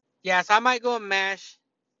 Yeah, so I might go and mash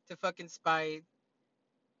to fucking spite.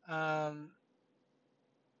 Um,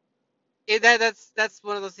 that's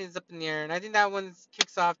one of those things up in the air, and I think that one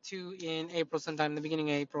kicks off too in April sometime, the beginning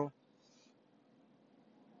of April,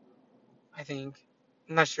 I think.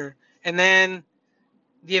 I'm not sure. And then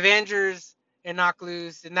the Avengers and Knock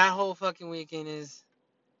Loose, and that whole fucking weekend is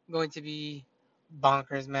going to be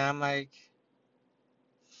bonkers, man. I'm like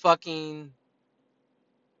fucking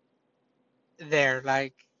there.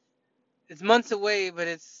 Like it's months away, but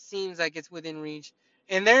it seems like it's within reach.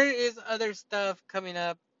 And there is other stuff coming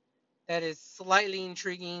up that is slightly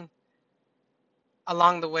intriguing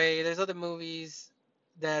along the way. There's other movies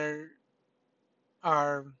that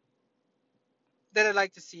are that I'd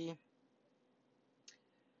like to see.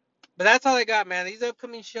 But that's all I got, man. These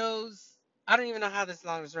upcoming shows, I don't even know how this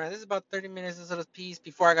long is running. This is about 30 minutes this little piece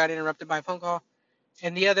before I got interrupted by a phone call.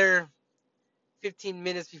 And the other 15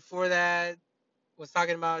 minutes before that was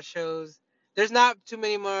talking about shows. There's not too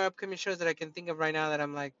many more upcoming shows that I can think of right now that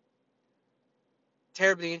I'm like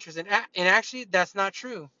terribly interested in. And actually, that's not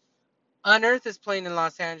true. Unearth is playing in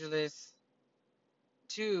Los Angeles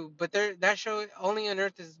too, but that show only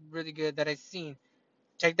Unearth is really good that I've seen.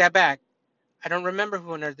 Take that back. I don't remember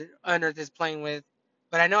who Unearth is playing with,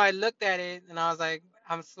 but I know I looked at it and I was like,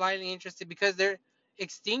 I'm slightly interested because their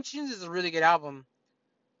Extinctions is a really good album.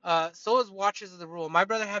 So is Watchers of the Rule. My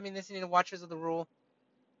brother had me listening to Watchers of the Rule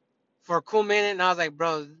for a cool minute, and I was like,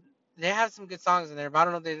 bro, they have some good songs in there, but I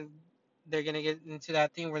don't know if they're gonna get into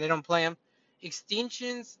that thing where they don't play them.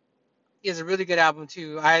 Extinctions is a really good album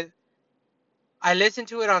too. I listened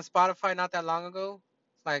to it on Spotify not that long ago.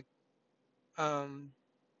 It's like um,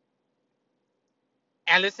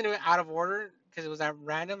 I listened to it out of order because it was at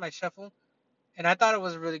random, like shuffle, and I thought it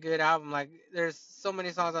was a really good album. Like there's so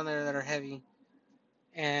many songs on there that are heavy,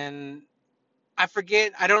 and I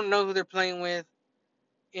forget. I don't know who they're playing with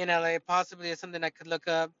in LA. Possibly it's something I could look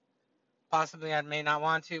up. Possibly I may not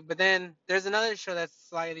want to. But then there's another show that's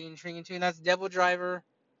slightly intriguing too, and that's Devil Driver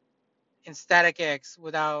and Static X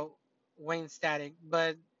without Wayne Static.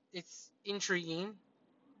 But it's intriguing.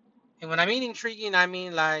 And when I mean intriguing, I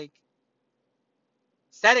mean like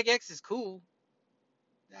Static X is cool.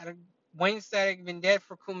 Wayne Static been dead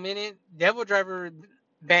for a cool minute. Devil Driver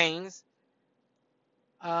bangs.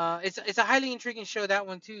 It's a highly intriguing show, that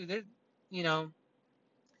one too. You know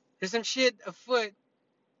there's some shit afoot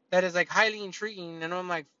that is like highly intriguing, and I'm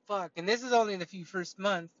like fuck. And this is only in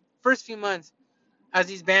the first few months as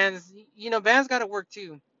these bands, bands got to work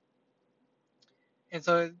too, and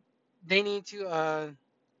so they need to.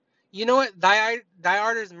 You know what? Die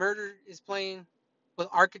Artist Murder is playing with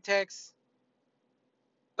Architects,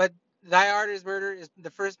 but Die Artist Murder is the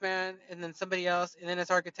first band, and then somebody else, and then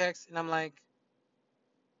it's Architects, and I'm like,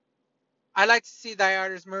 I like to see Die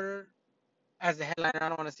Artist Murder as the headliner. I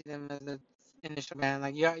don't want to see them as the initial band.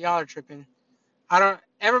 Like y'all are tripping. I don't.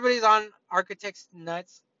 Everybody's on Architects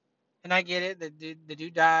nuts, and I get it. The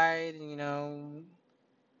dude died, and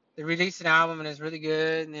they released an album and it's really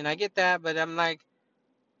good, and I get that. But I'm like,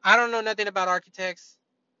 I don't know nothing about Architects,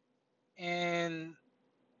 and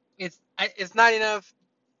it's not enough.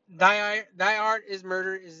 Die Art is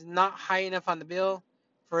Murder is not high enough on the bill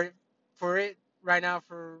for it right now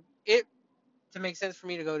for it to make sense for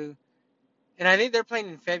me to go to. And I think they're playing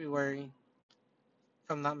in February,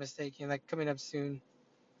 if I'm not mistaken, like coming up soon.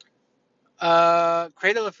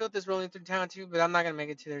 Cradle of Filth is rolling through town too, but I'm not gonna make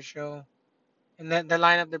it to their show. And that the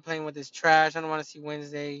lineup they're playing with is trash. I don't want to see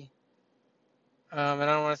Wednesday. And I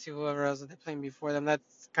don't want to see whoever else that they're playing before them.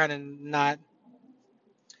 That's kind of not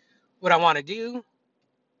what I want to do.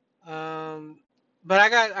 Um, but I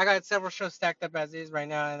got several shows stacked up as is right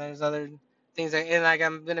now, and there's other things and like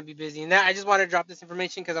I'm gonna be busy. And that I just wanted to drop this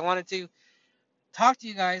information because I wanted to talk to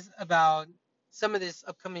you guys about some of this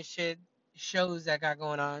upcoming shows that got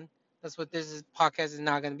going on. That's what podcast is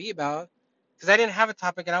not gonna be about. Because I didn't have a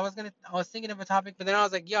topic, and I was thinking of a topic, but then I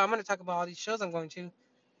was like, yo, I'm gonna talk about all these shows I'm going to.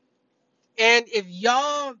 And if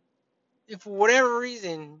y'all if for whatever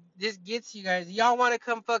reason this gets you guys, y'all want to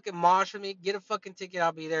come fucking mosh with me, get a fucking ticket.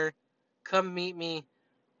 I'll be there. Come meet me.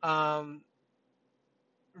 Um,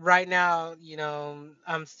 right now,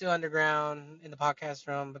 I'm still underground in the podcast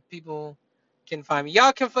room, but people can find me.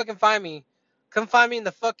 Y'all can fucking find me. Come find me in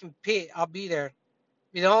the fucking pit. I'll be there.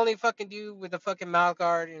 Be the only fucking dude with a fucking mouth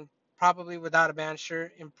guard and probably without a band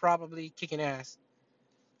shirt and probably kicking ass.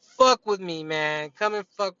 Fuck with me, man. Come and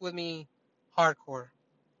fuck with me hardcore.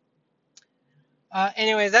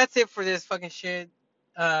 Anyways, that's it for this fucking shit.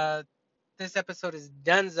 Uh, this episode is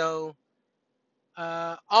donezo.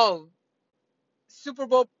 Oh, Super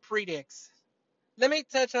Bowl predicts. Let me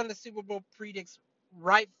touch on the Super Bowl predicts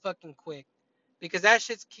right fucking quick because that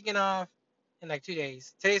shit's kicking off in like 2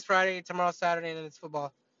 days. Today's Friday, tomorrow's Saturday, and then it's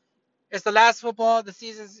football. It's the last football. The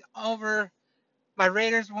season's over. My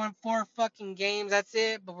Raiders won 4 fucking games. That's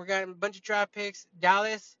it. But we're getting a bunch of draft picks.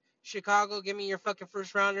 Dallas, Chicago, give me your fucking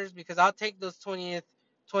first rounders because I'll take those 20th,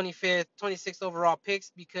 25th, 26th overall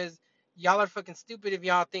picks because y'all are fucking stupid if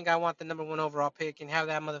y'all think I want the number 1 overall pick and have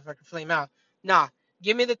that motherfucker flame out. Nah,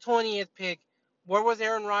 give me the 20th pick. Where was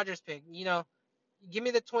Aaron Rodgers' pick? Give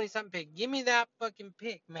me the 20 something pick. Give me that fucking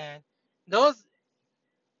pick, man. Those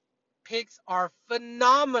picks are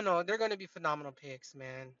phenomenal. They're going to be phenomenal picks,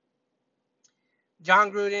 man.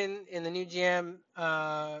 John Gruden and the new GM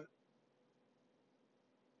are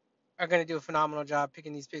going to do a phenomenal job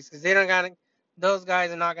picking these picks because they don't got those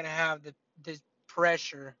guys are not going to have the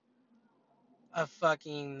pressure of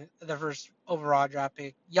fucking the first overall draft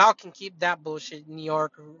pick. Y'all can keep that bullshit, New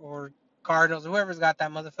York or Cardinals, whoever's got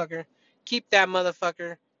that motherfucker. Keep that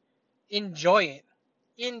motherfucker. Enjoy it.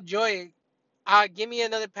 Enjoy it. Give me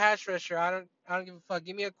another pass rusher. I don't give a fuck.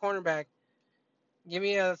 Give me a cornerback. Give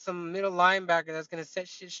me some middle linebacker that's gonna set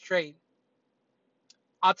shit straight.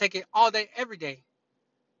 I'll take it all day, every day.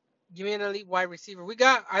 Give me an elite wide receiver.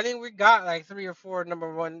 I think we got like 3 or 4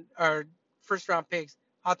 number 1 or first round picks.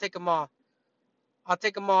 I'll take them all. I'll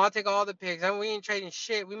take them all. I'll take all the picks. I mean, we ain't trading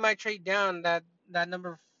shit. We might trade down that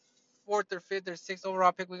number 4th or 5th or 6th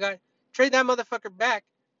overall pick we got. Trade that motherfucker back.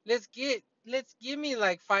 Let's give me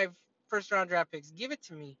like 5 first round draft picks. Give it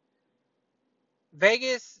to me.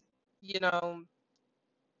 Vegas, you know,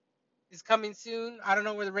 is coming soon. I don't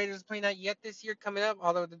know where the Raiders are playing at yet this year coming up,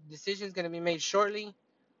 although the decision is going to be made shortly.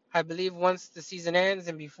 I believe once the season ends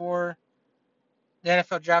and before the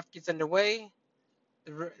NFL draft gets underway,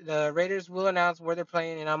 the Raiders will announce where they're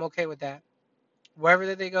playing, and I'm okay with that.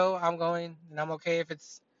 Wherever they go, I'm going, and I'm okay if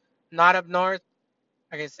it's not up north.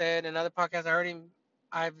 Like I said in another podcast,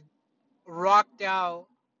 I've rocked out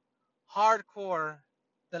hardcore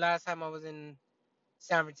the last time I was in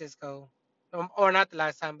San Francisco, or not the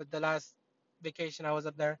last time, but the last vacation I was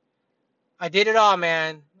up there. I did it all,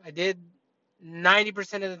 man. I did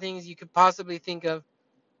 90% of the things you could possibly think of.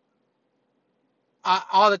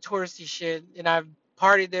 All the touristy shit, and I've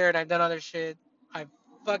partied there and I've done other shit. I've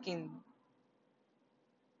fucking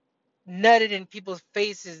nutted in people's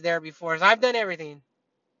faces there before. So I've done everything.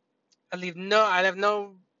 I have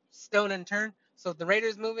no stone unturned. So if the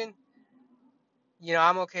Raiders moving,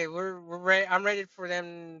 I'm okay. We're ready. I'm ready for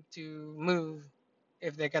them to move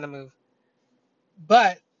if they're gonna move.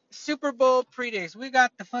 But Super Bowl predicts, we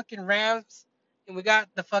got the fucking Rams and we got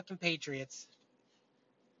the fucking Patriots.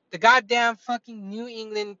 The goddamn fucking New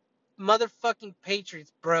England motherfucking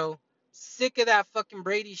Patriots, bro. Sick of that fucking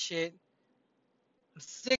Brady shit. I'm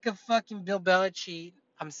sick of fucking Bill Belichick.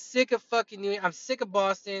 I'm sick of fucking I'm sick of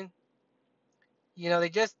Boston. They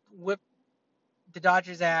just whipped the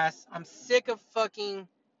Dodgers' ass. I'm sick of fucking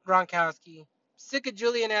Gronkowski. Sick of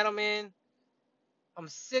Julian Edelman. I'm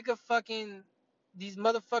sick of fucking these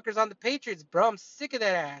motherfuckers on the Patriots, bro. I'm sick of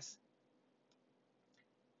that ass.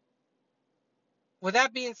 With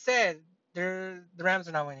that being said, the Rams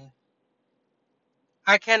are not winning.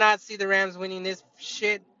 I cannot see the Rams winning this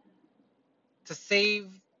shit to save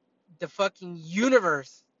the fucking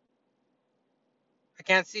universe. I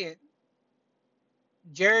can't see it.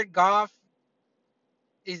 Jared Goff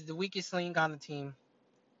is the weakest link on the team.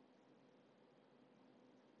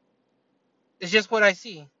 It's just what I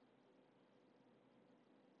see.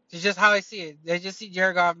 It's just how I see it. I just see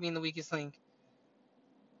Jared Goff being the weakest link.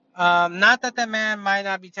 Not that that man might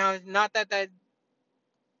not be talented. Not that,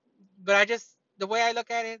 but the way I look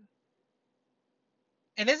at it,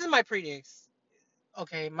 and this is my predicts.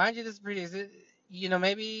 Okay, mind you, this is predicts.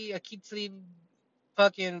 Maybe Akeem Talib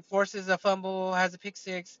fucking forces a fumble, has a pick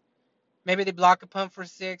six. Maybe they block a punt for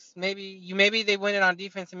 6. Maybe they win it on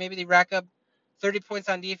defense, and maybe they rack up 30 points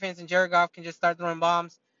on defense, and Jared Goff can just start throwing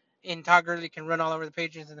bombs, and Todd Gurley can run all over the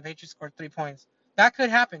Patriots, and the Patriots score 3 points. That could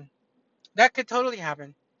happen. That could totally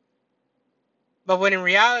happen. But when in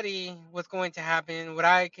reality, what's going to happen, what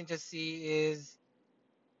I can just see is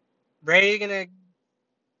Brady gonna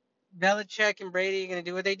Belichick and Brady gonna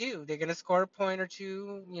do what they do. They're gonna score a point or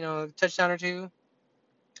two, touchdown or two.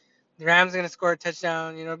 The Rams are gonna score a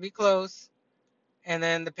touchdown, be close, and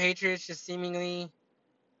then the Patriots just seemingly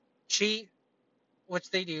cheat, which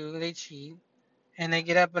they do. They cheat, and they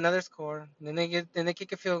get up another score. And then they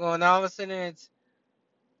kick a field goal, and all of a sudden it's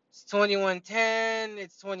 21-10,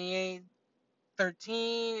 it's 28-13,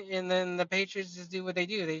 and then the Patriots just do what they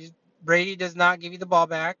do. Brady does not give you the ball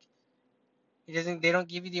back. He doesn't. They don't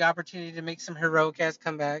give you the opportunity to make some heroic ass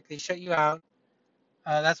comeback. They shut you out.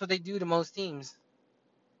 That's what they do to most teams.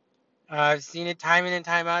 I've seen it time in and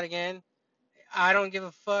time out again. I don't give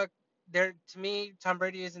a fuck. To me, Tom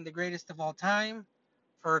Brady isn't the greatest of all time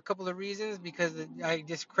for a couple of reasons. Because I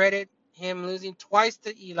discredit him losing twice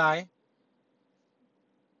to Eli.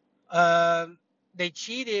 Um, they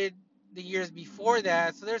cheated the years before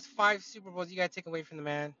that, so there's 5 Super Bowls you gotta take away from the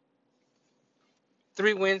man.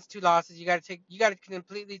 3 wins, 2 losses. You gotta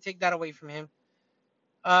completely take that away from him.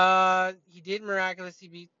 He did miraculously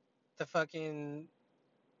beat the fucking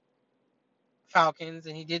Falcons,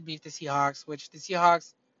 and he did beat the Seahawks, which the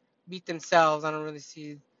Seahawks beat themselves. I don't really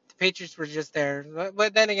see. The Patriots were just there,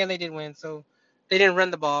 but then again, they did win, so they didn't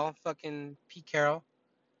run the ball. Fucking Pete Carroll.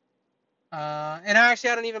 And I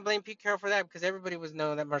don't even blame Pete Carroll for that because everybody was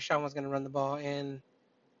knowing that Marshawn was going to run the ball, and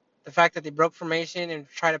the fact that they broke formation and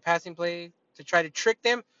tried a passing play to try to trick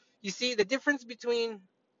them. You see the difference between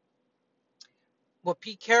what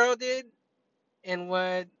Pete Carroll did and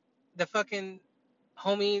what the fucking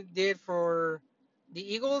homie did for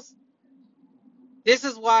the Eagles. This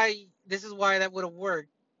is why that would have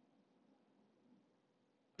worked.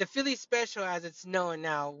 The Philly special, as it's known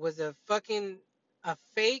now, was a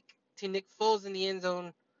fake to Nick Foles in the end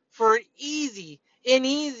zone for an easy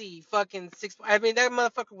fucking six. I mean, that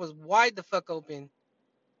motherfucker was wide the fuck open.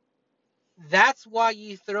 That's why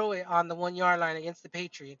you throw it on the 1 yard line against the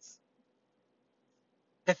Patriots.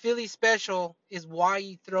 The Philly special is why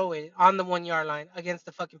you throw it on the 1 yard line against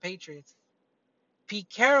the fucking Patriots. Pete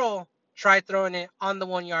Carroll tried throwing it on the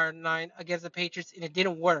 1 yard line against the Patriots and it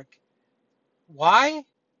didn't work. Why?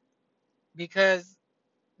 Because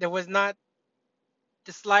there was not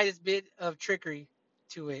the slightest bit of trickery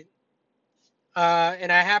to it.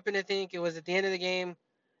 And I happen to think it was at the end of the game.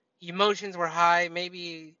 Emotions were high.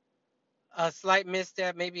 Maybe a slight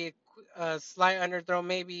misstep, maybe a slight underthrow,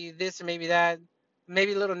 maybe this or maybe that.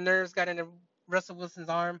 Maybe little nerves got into Russell Wilson's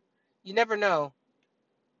arm. You never know.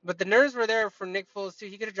 But the nerves were there for Nick Foles too.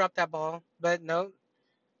 He could have dropped that ball, but no.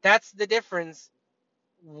 That's the difference.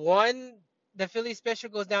 One, the Philly special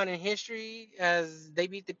goes down in history as they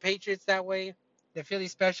beat the Patriots that way. The Philly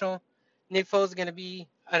special. Nick Foles is going to be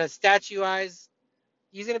on a statuized.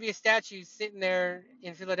 He's going to be a statue sitting there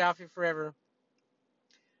in Philadelphia forever.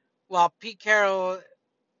 While Pete Carroll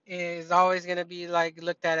is always going to be like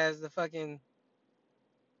looked at as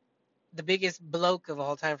the biggest bloke of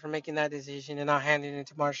all time for making that decision and not handing it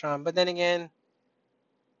to Marshawn. But then again,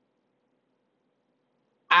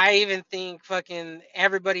 I even think fucking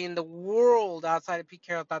everybody in the world outside of Pete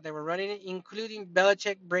Carroll thought they were running it, including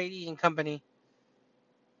Belichick, Brady, and company.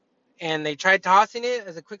 And they tried tossing it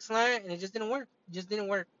as a quick slant, and it just didn't work. It just didn't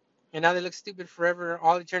work. And now they look stupid forever,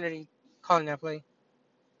 all eternity, calling that play.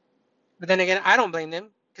 But then again, I don't blame them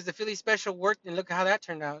because the Philly special worked, and look how that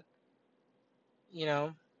turned out. You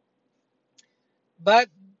know. But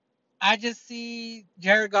I just see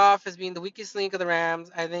Jared Goff as being the weakest link of the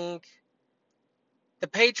Rams. I think the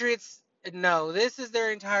Patriots, no, this is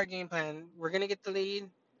their entire game plan. We're gonna get the lead,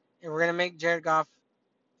 and we're gonna make Jared Goff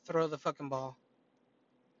throw the fucking ball.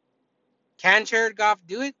 Can Jared Goff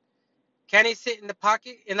do it? Can he sit in the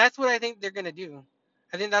pocket? And that's what I think they're gonna do.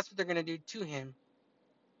 I think that's what they're gonna do to him.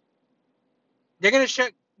 They're gonna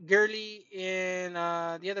shut Gurley and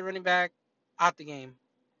the other running back out the game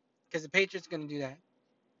because the Patriots are gonna do that.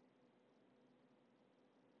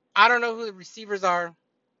 I don't know who the receivers are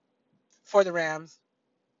for the Rams,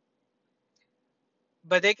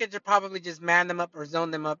 but they could probably just man them up or zone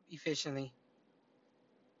them up efficiently.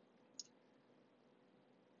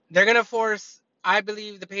 They're gonna force. I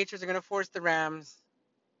believe the Patriots are gonna force the Rams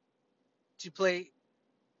to play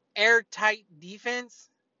airtight defense,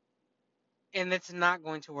 and it's not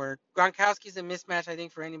going to work. Gronkowski's a mismatch, I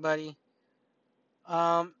think, for anybody.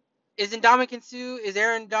 Is Ndamukong Suh, is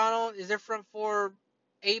Aaron Donald, is their front four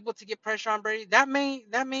able to get pressure on Brady? That's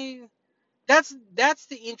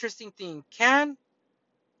the interesting thing. Can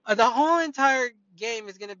the whole entire game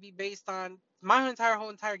is going to be based on my whole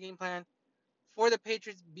entire game plan for the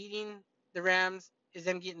Patriots beating the Rams is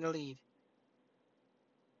them getting the lead.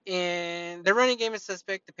 And their running game is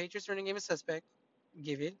suspect. The Patriots' running game is suspect.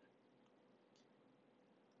 Give it.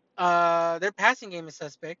 Their passing game is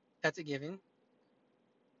suspect. That's a given.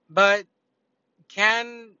 But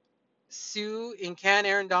can Sue and can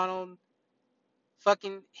Aaron Donald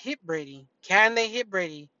fucking hit Brady? Can they hit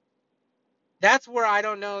Brady? That's where I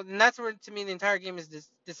don't know, and that's where to me the entire game is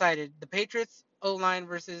decided. The Patriots O line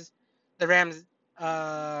versus the Rams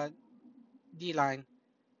D line.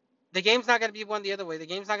 The game's not going to be won the other way. The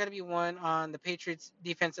game's not going to be won on the Patriots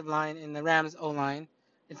defensive line and the Rams O line.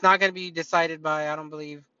 It's not going to be decided by, I don't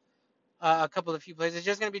believe, a couple of few plays. It's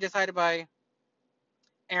just going to be decided by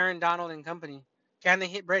Aaron Donald and company. Can they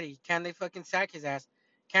hit Brady? Can they fucking sack his ass?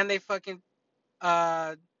 Can they fucking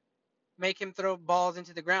uh, make him throw balls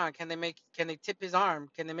into the ground? Can they tip his arm?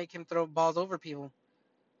 Can they make him throw balls over people?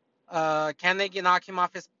 Can they knock him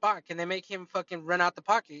off his spot? Can they make him fucking run out the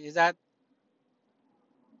pocket?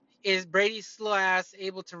 Is Brady's slow ass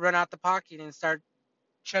able to run out the pocket and start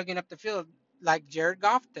chugging up the field like Jared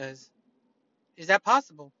Goff does? Is that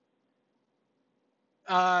possible?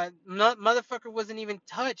 Motherfucker wasn't even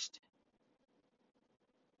touched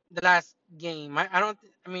the last game. I don't.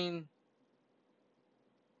 I mean,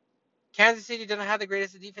 Kansas City doesn't have the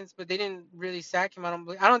greatest defense, but they didn't really sack him. I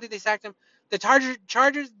don't think they sacked him. The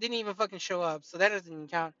Chargers didn't even fucking show up, so that doesn't even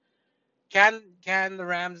count. Can the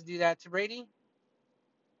Rams do that to Brady?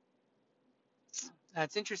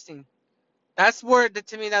 That's interesting. That's where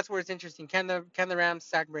to me that's where it's interesting. Can the Rams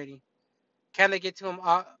sack Brady? Can they get to him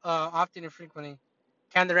often and frequently?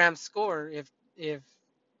 Can the Rams score if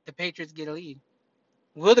the Patriots get a lead?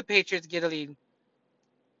 Will the Patriots get a lead?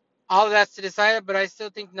 All of that's to decide, but I still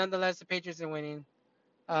think nonetheless the Patriots are winning.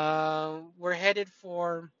 We're headed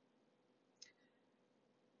for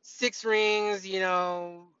 6 rings,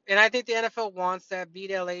 and I think the NFL wants that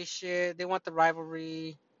beat LA shit. They want the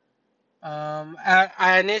rivalry.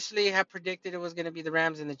 I initially had predicted it was going to be the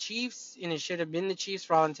Rams and the Chiefs, and it should have been the Chiefs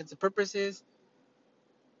for all intents and purposes.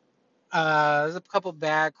 There's a couple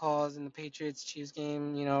bad calls in the Patriots Chiefs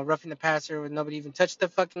game, roughing the passer with nobody even touched the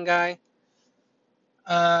fucking guy.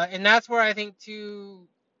 And that's where I think too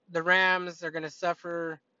the Rams are gonna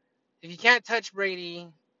suffer. If you can't touch Brady,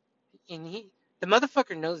 and the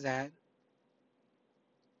motherfucker knows that.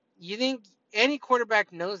 You think any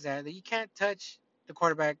quarterback knows that you can't touch the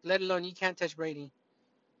quarterback, let alone you can't touch Brady.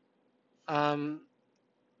 Um,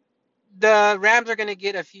 the Rams are gonna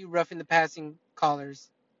get a few roughing the passing callers.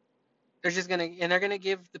 They're gonna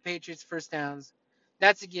give the Patriots first downs.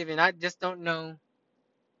 That's a given. I just don't know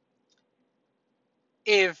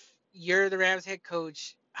if you're the Rams head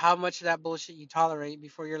coach, how much of that bullshit you tolerate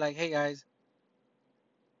before you're like, hey guys,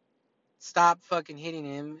 stop fucking hitting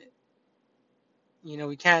him.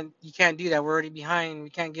 You can't do that. We're already behind.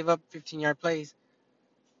 We can't give up 15-yard plays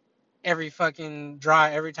every time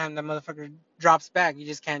that motherfucker drops back. You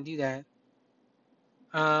just can't do that.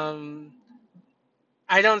 Um,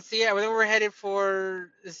 I don't see it. I think we're headed for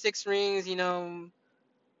the 6 rings.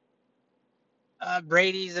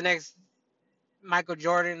 Brady's the next Michael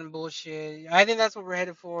Jordan and bullshit. I think that's what we're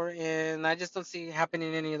headed for, and I just don't see it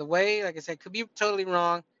happening any other way. Like I said, could be totally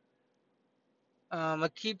wrong.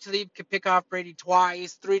 Aqib Talib could pick off Brady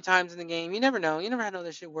twice, 3 times in the game. You never know. You never know how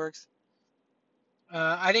this shit works.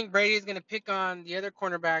 I think Brady is going to pick on the other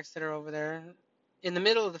cornerbacks that are over there in the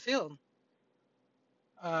middle of the field.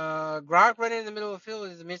 Gronk running in the middle of the field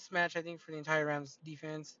is a mismatch, I think, for the entire Rams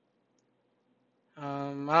defense.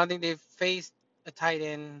 I don't think they've faced a tight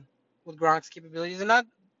end with Gronk's capabilities, and not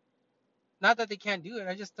that they can't do it.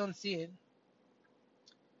 I just don't see it.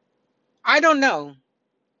 I don't know.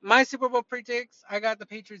 My Super Bowl predicts, I got the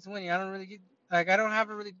Patriots winning. I don't really get I don't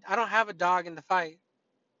have a dog in the fight.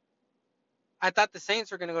 I thought the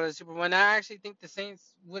Saints were going to go to the Super Bowl, and I actually think the Saints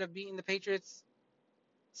would have beaten the Patriots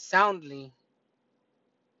soundly,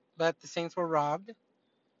 but the Saints were robbed.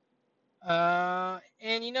 And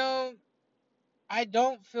I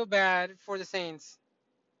don't feel bad for the Saints,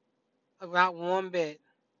 not one bit,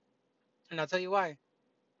 and I'll tell you why.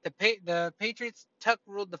 The Patriots tuck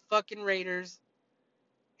ruled the fucking Raiders,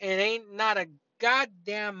 and ain't not a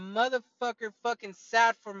goddamn motherfucker fucking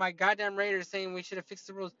sad for my goddamn Raiders saying we should have fixed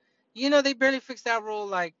the rules. They barely fixed that rule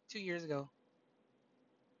like 2 years ago.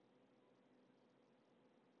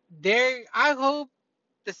 I hope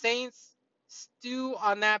the Saints stew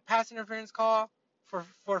on that pass interference call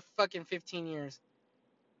for fucking 15 years.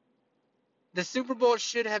 The Super Bowl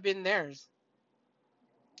should have been theirs.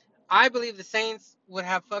 I believe the Saints would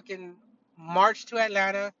have fucking marched to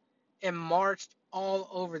Atlanta and marched all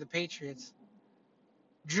over the Patriots.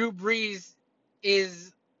 Drew Brees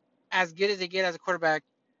is as good as they get as a quarterback.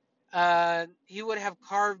 He would have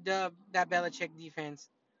carved up that Belichick defense.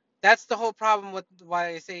 That's the whole problem with why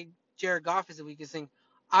I say Jared Goff is the weakest thing.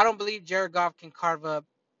 I don't believe Jared Goff can carve up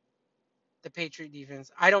the Patriot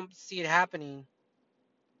defense. I don't see it happening.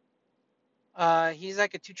 He's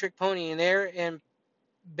like a two-trick pony in there, and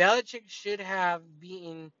Belichick should have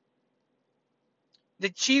beaten the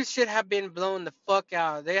Chiefs. Should have been blown the fuck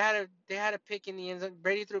out. They had a pick in the end zone.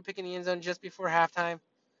 Brady threw a pick in the end zone just before halftime,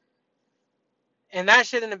 and that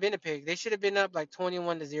shouldn't have been a pick. They should have been up like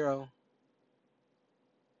 21-0.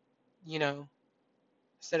 You know,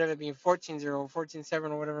 instead of it being 14-0,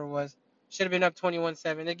 14-7, or whatever it was. Should have been up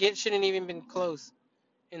 21-7. Again, shouldn't even been close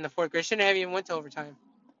in the fourth quarter. Shouldn't have even went to overtime.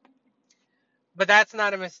 But that's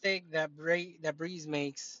not a mistake that Breeze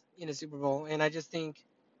makes in a Super Bowl, and I just think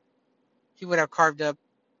he would have carved up,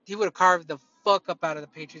 he would have carved the fuck up out of the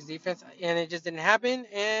Patriots defense, and it just didn't happen.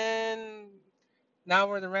 And now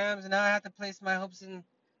we're the Rams, and now I have to place my hopes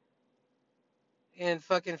in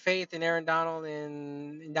fucking faith in Aaron Donald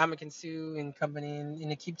and Ndamukong Suh and company and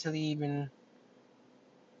Aqib Talib, and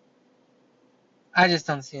I just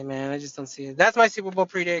don't see it, man. I just don't see it. That's my Super Bowl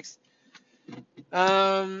predicts.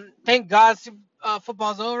 Thank God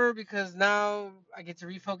football's over because now I get to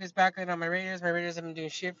refocus back on my Raiders. My Raiders have been doing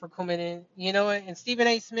shit for a cool minute. You know what? And Stephen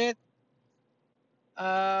A. Smith,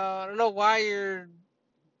 I don't know why you're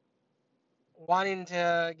wanting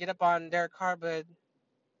to get up on Derek Carr, but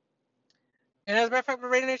and as a matter of fact, the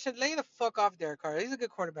Raider Nation, lay the fuck off Derek Carr. He's a good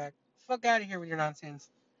quarterback. Fuck out of here with your nonsense.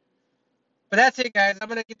 But that's it, guys. I'm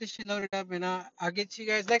gonna get this shit loaded up, and I'll get to you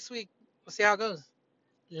guys next week. We'll see how it goes.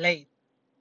 Late.